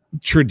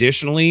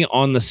 Traditionally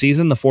on the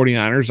season, the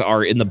 49ers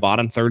are in the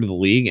bottom third of the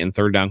league in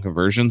third down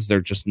conversions.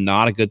 They're just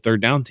not a good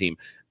third down team.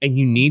 And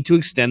you need to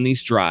extend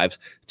these drives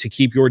to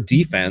keep your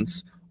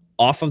defense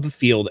off of the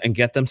field and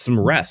get them some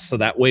rest. So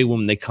that way,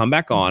 when they come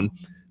back on,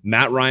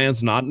 Matt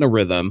Ryan's not in a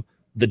rhythm.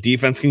 The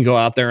defense can go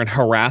out there and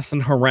harass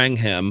and harangue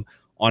him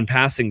on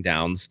passing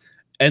downs.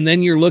 And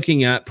then you're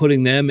looking at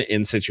putting them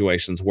in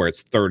situations where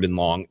it's third and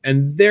long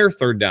and their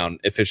third down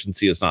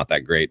efficiency is not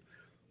that great.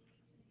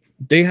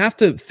 They have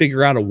to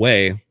figure out a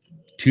way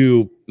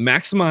to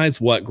maximize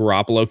what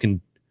Garoppolo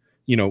can,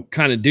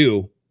 kind of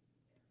do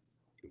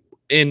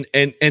and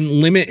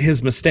limit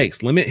his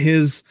mistakes, limit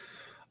his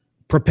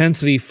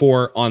propensity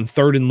for on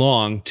third and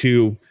long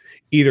to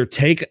either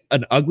take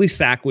an ugly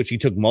sack, which he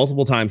took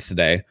multiple times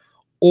today,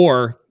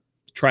 or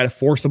try to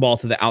force the ball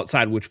to the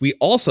outside, which we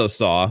also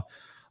saw.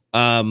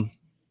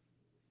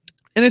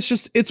 And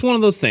it's one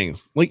of those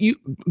things like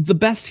the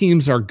best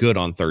teams are good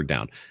on third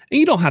down and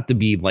you don't have to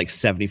be like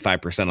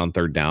 75% on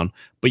third down,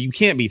 but you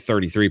can't be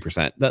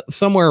 33%.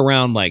 Somewhere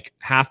around like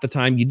half the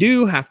time you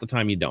do, half the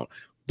time you don't.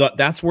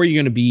 That's where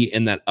you're going to be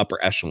in that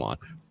upper echelon.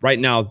 Right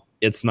now,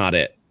 it's not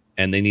it.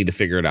 And they need to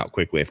figure it out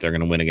quickly if they're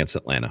going to win against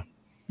Atlanta.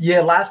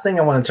 Yeah, last thing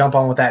I want to jump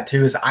on with that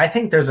too is I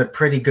think there's a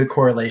pretty good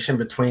correlation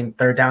between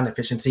third down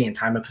efficiency and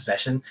time of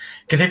possession.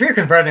 Because if you're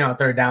converting on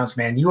third downs,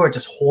 man, you are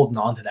just holding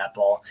on to that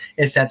ball.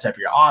 It sets up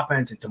your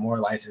offense. It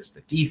demoralizes the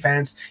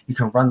defense. You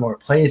can run more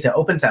plays. It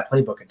opens that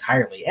playbook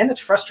entirely. And it's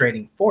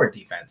frustrating for a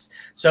defense.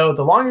 So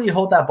the longer you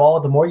hold that ball,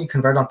 the more you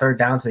convert on third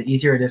downs, the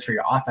easier it is for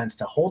your offense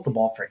to hold the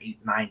ball for 8,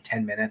 9,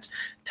 10 minutes,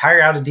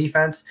 tire out a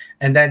defense,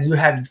 and then you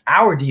have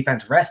our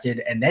defense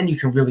rested, and then you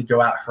can really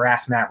go out,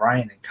 harass Matt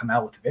Ryan, and come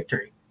out with a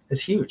victory. It's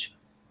huge.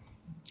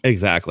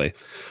 Exactly.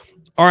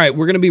 All right,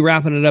 we're going to be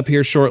wrapping it up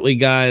here shortly,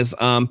 guys.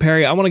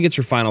 Perry, I want to get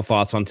your final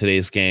thoughts on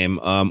today's game.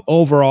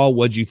 Overall,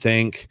 what'd you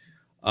think?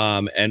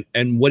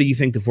 And what do you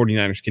think the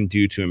 49ers can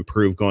do to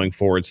improve going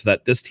forward so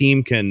that this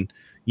team can,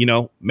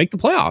 make the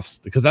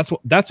playoffs? Because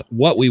that's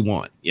what we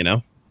want, Yeah.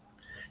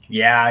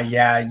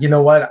 You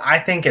know what? I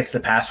think it's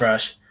the pass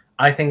rush.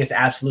 I think it's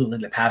absolutely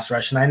the pass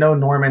rush. And I know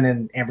Norman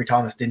and Ambry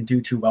Thomas didn't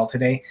do too well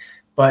today,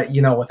 but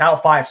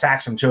without 5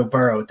 sacks from Joe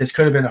Burrow, this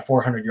could have been a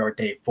 400-yard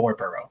day for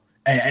Burrow.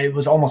 It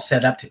was almost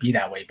set up to be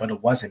that way, but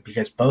it wasn't,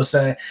 because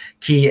Bosa,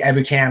 Key,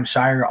 Ebukam,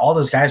 Shire, all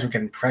those guys were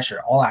getting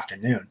pressure all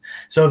afternoon.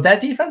 So if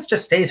that defense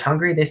just stays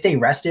hungry, they stay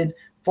rested,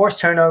 force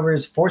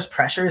turnovers, force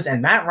pressures,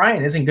 and Matt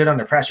Ryan isn't good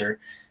under pressure.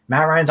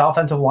 Matt Ryan's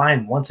offensive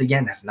line, once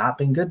again, has not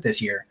been good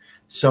this year.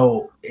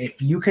 So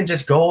if you can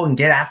just go and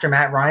get after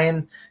Matt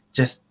Ryan,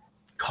 just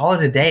call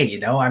it a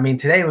day, I mean,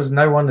 today was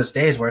another one of those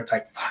days where it's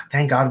like, fuck,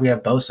 thank God we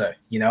have Bosa,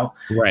 Right.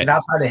 Because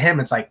outside of him,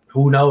 it's like,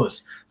 who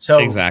knows? So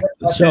exactly.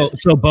 So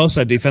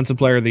Bosa, defensive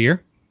player of the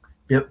year?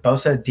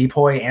 Bosa,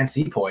 Depoy, and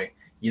Sepoy.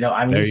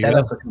 I mean, he's set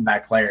up as a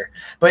comeback player.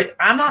 But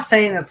I'm not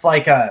saying it's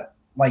like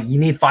you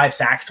need 5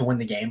 sacks to win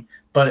the game,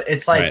 but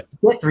it's like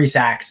get 3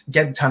 sacks,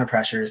 get a ton of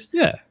pressures.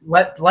 Yeah.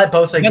 Let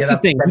Bosa get up. That's the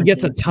thing. He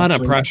gets a ton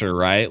of pressure,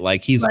 right?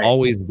 Like he's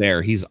always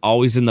there. He's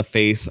always in the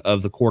face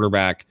of the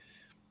quarterback.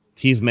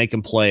 He's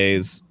making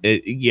plays.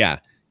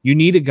 You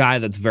need a guy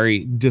that's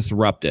very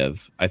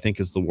disruptive, I think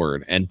is the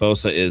word. And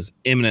Bosa is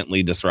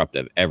eminently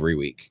disruptive every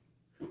week.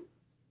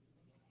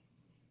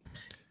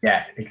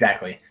 Yeah,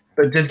 exactly.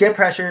 But just get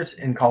pressures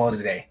and call it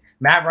a day.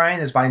 Matt Ryan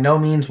is by no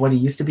means what he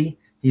used to be.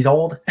 He's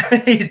old.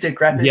 He's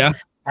decrepit. Yeah.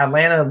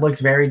 Atlanta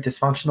looks very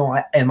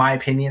dysfunctional, in my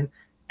opinion.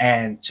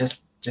 And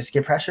just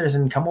get pressures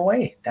and come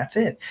away. That's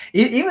it.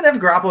 Even if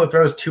Garoppolo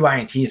throws 2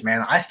 INTs,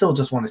 man, I still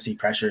just want to see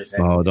pressures.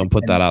 Don't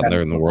put that out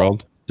there in the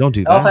world. Don't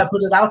do that. If I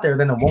put it out there,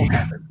 then it won't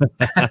happen.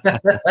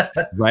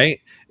 Right?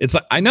 It's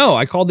I know.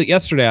 I called it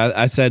yesterday.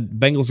 I said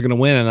Bengals are going to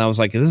win, and I was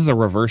like, this is a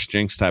reverse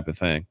jinx type of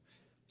thing.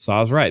 So I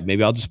was right.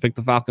 Maybe I'll just pick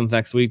the Falcons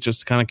next week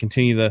just to kind of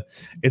continue the.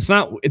 It's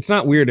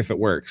not weird if it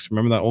works.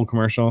 Remember that old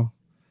commercial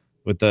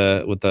with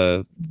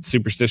the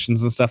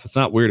superstitions and stuff? It's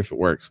not weird if it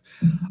works.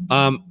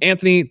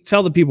 Anthony,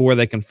 tell the people where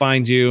they can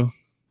find you.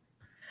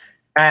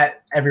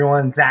 At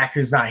everyone, Zach,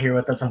 who's not here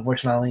with us,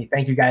 unfortunately.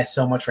 Thank you guys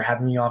so much for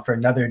having me on for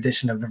another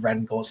edition of the Red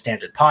and Gold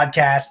Standard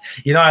podcast.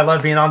 I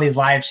love being on these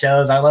live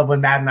shows. I love when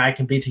Matt and I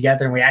can be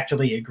together and we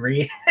actually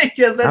agree.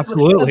 Because that's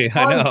absolutely, that's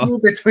I know.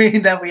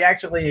 Between that we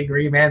actually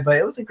agree, man. But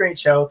it was a great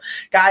show.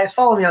 Guys,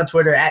 follow me on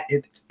Twitter at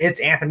it's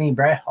Anthony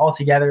Brett all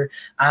together.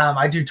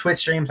 I do Twitch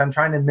streams. I'm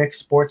trying to mix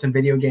sports and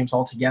video games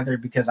all together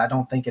because I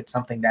don't think it's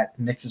something that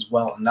mixes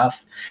well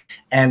enough.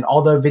 And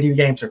although video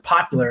games are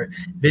popular,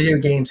 video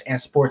games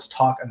and sports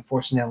talk,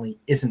 unfortunately,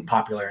 isn't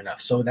popular enough.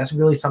 So that's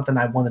really something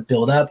I want to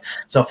build up.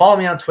 So follow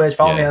me on Twitch,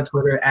 follow me on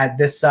Twitter at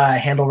this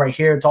handle right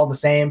here. It's all the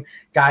same.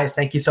 Guys,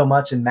 thank you so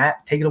much. And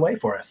Matt, take it away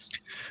for us.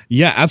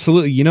 Yeah,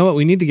 absolutely. You know what?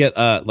 We need to get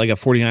like a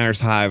 49ers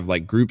Hive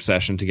like group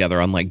session together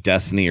on like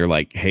Destiny or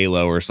like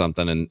Halo or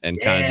something and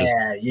kind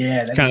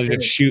of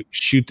just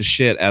shoot the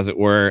shit, as it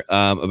were,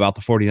 about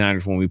the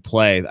 49ers when we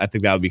play. I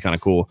think that would be kind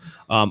of cool.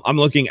 I'm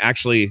looking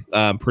actually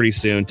pretty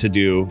soon to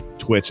do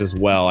Twitch as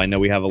well. I know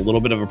we have a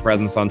little bit of a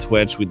presence on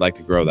Twitch. We'd like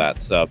to grow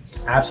that. So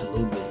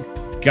absolutely.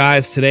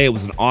 Guys, today it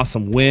was an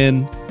awesome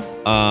win.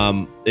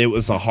 It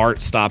was a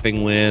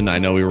heart-stopping win. I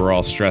know we were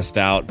all stressed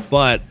out,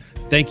 but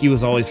thank you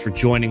as always for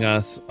joining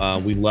us.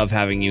 We love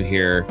having you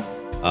here.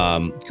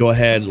 Go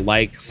ahead,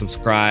 like,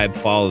 subscribe,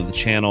 follow the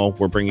channel.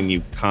 We're bringing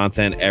you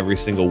content every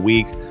single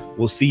week.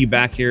 We'll see you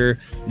back here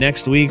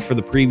next week for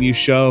the preview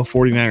show,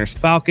 49ers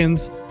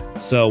Falcons.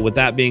 So with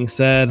that being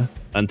said,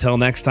 until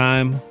next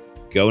time,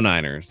 go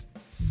Niners.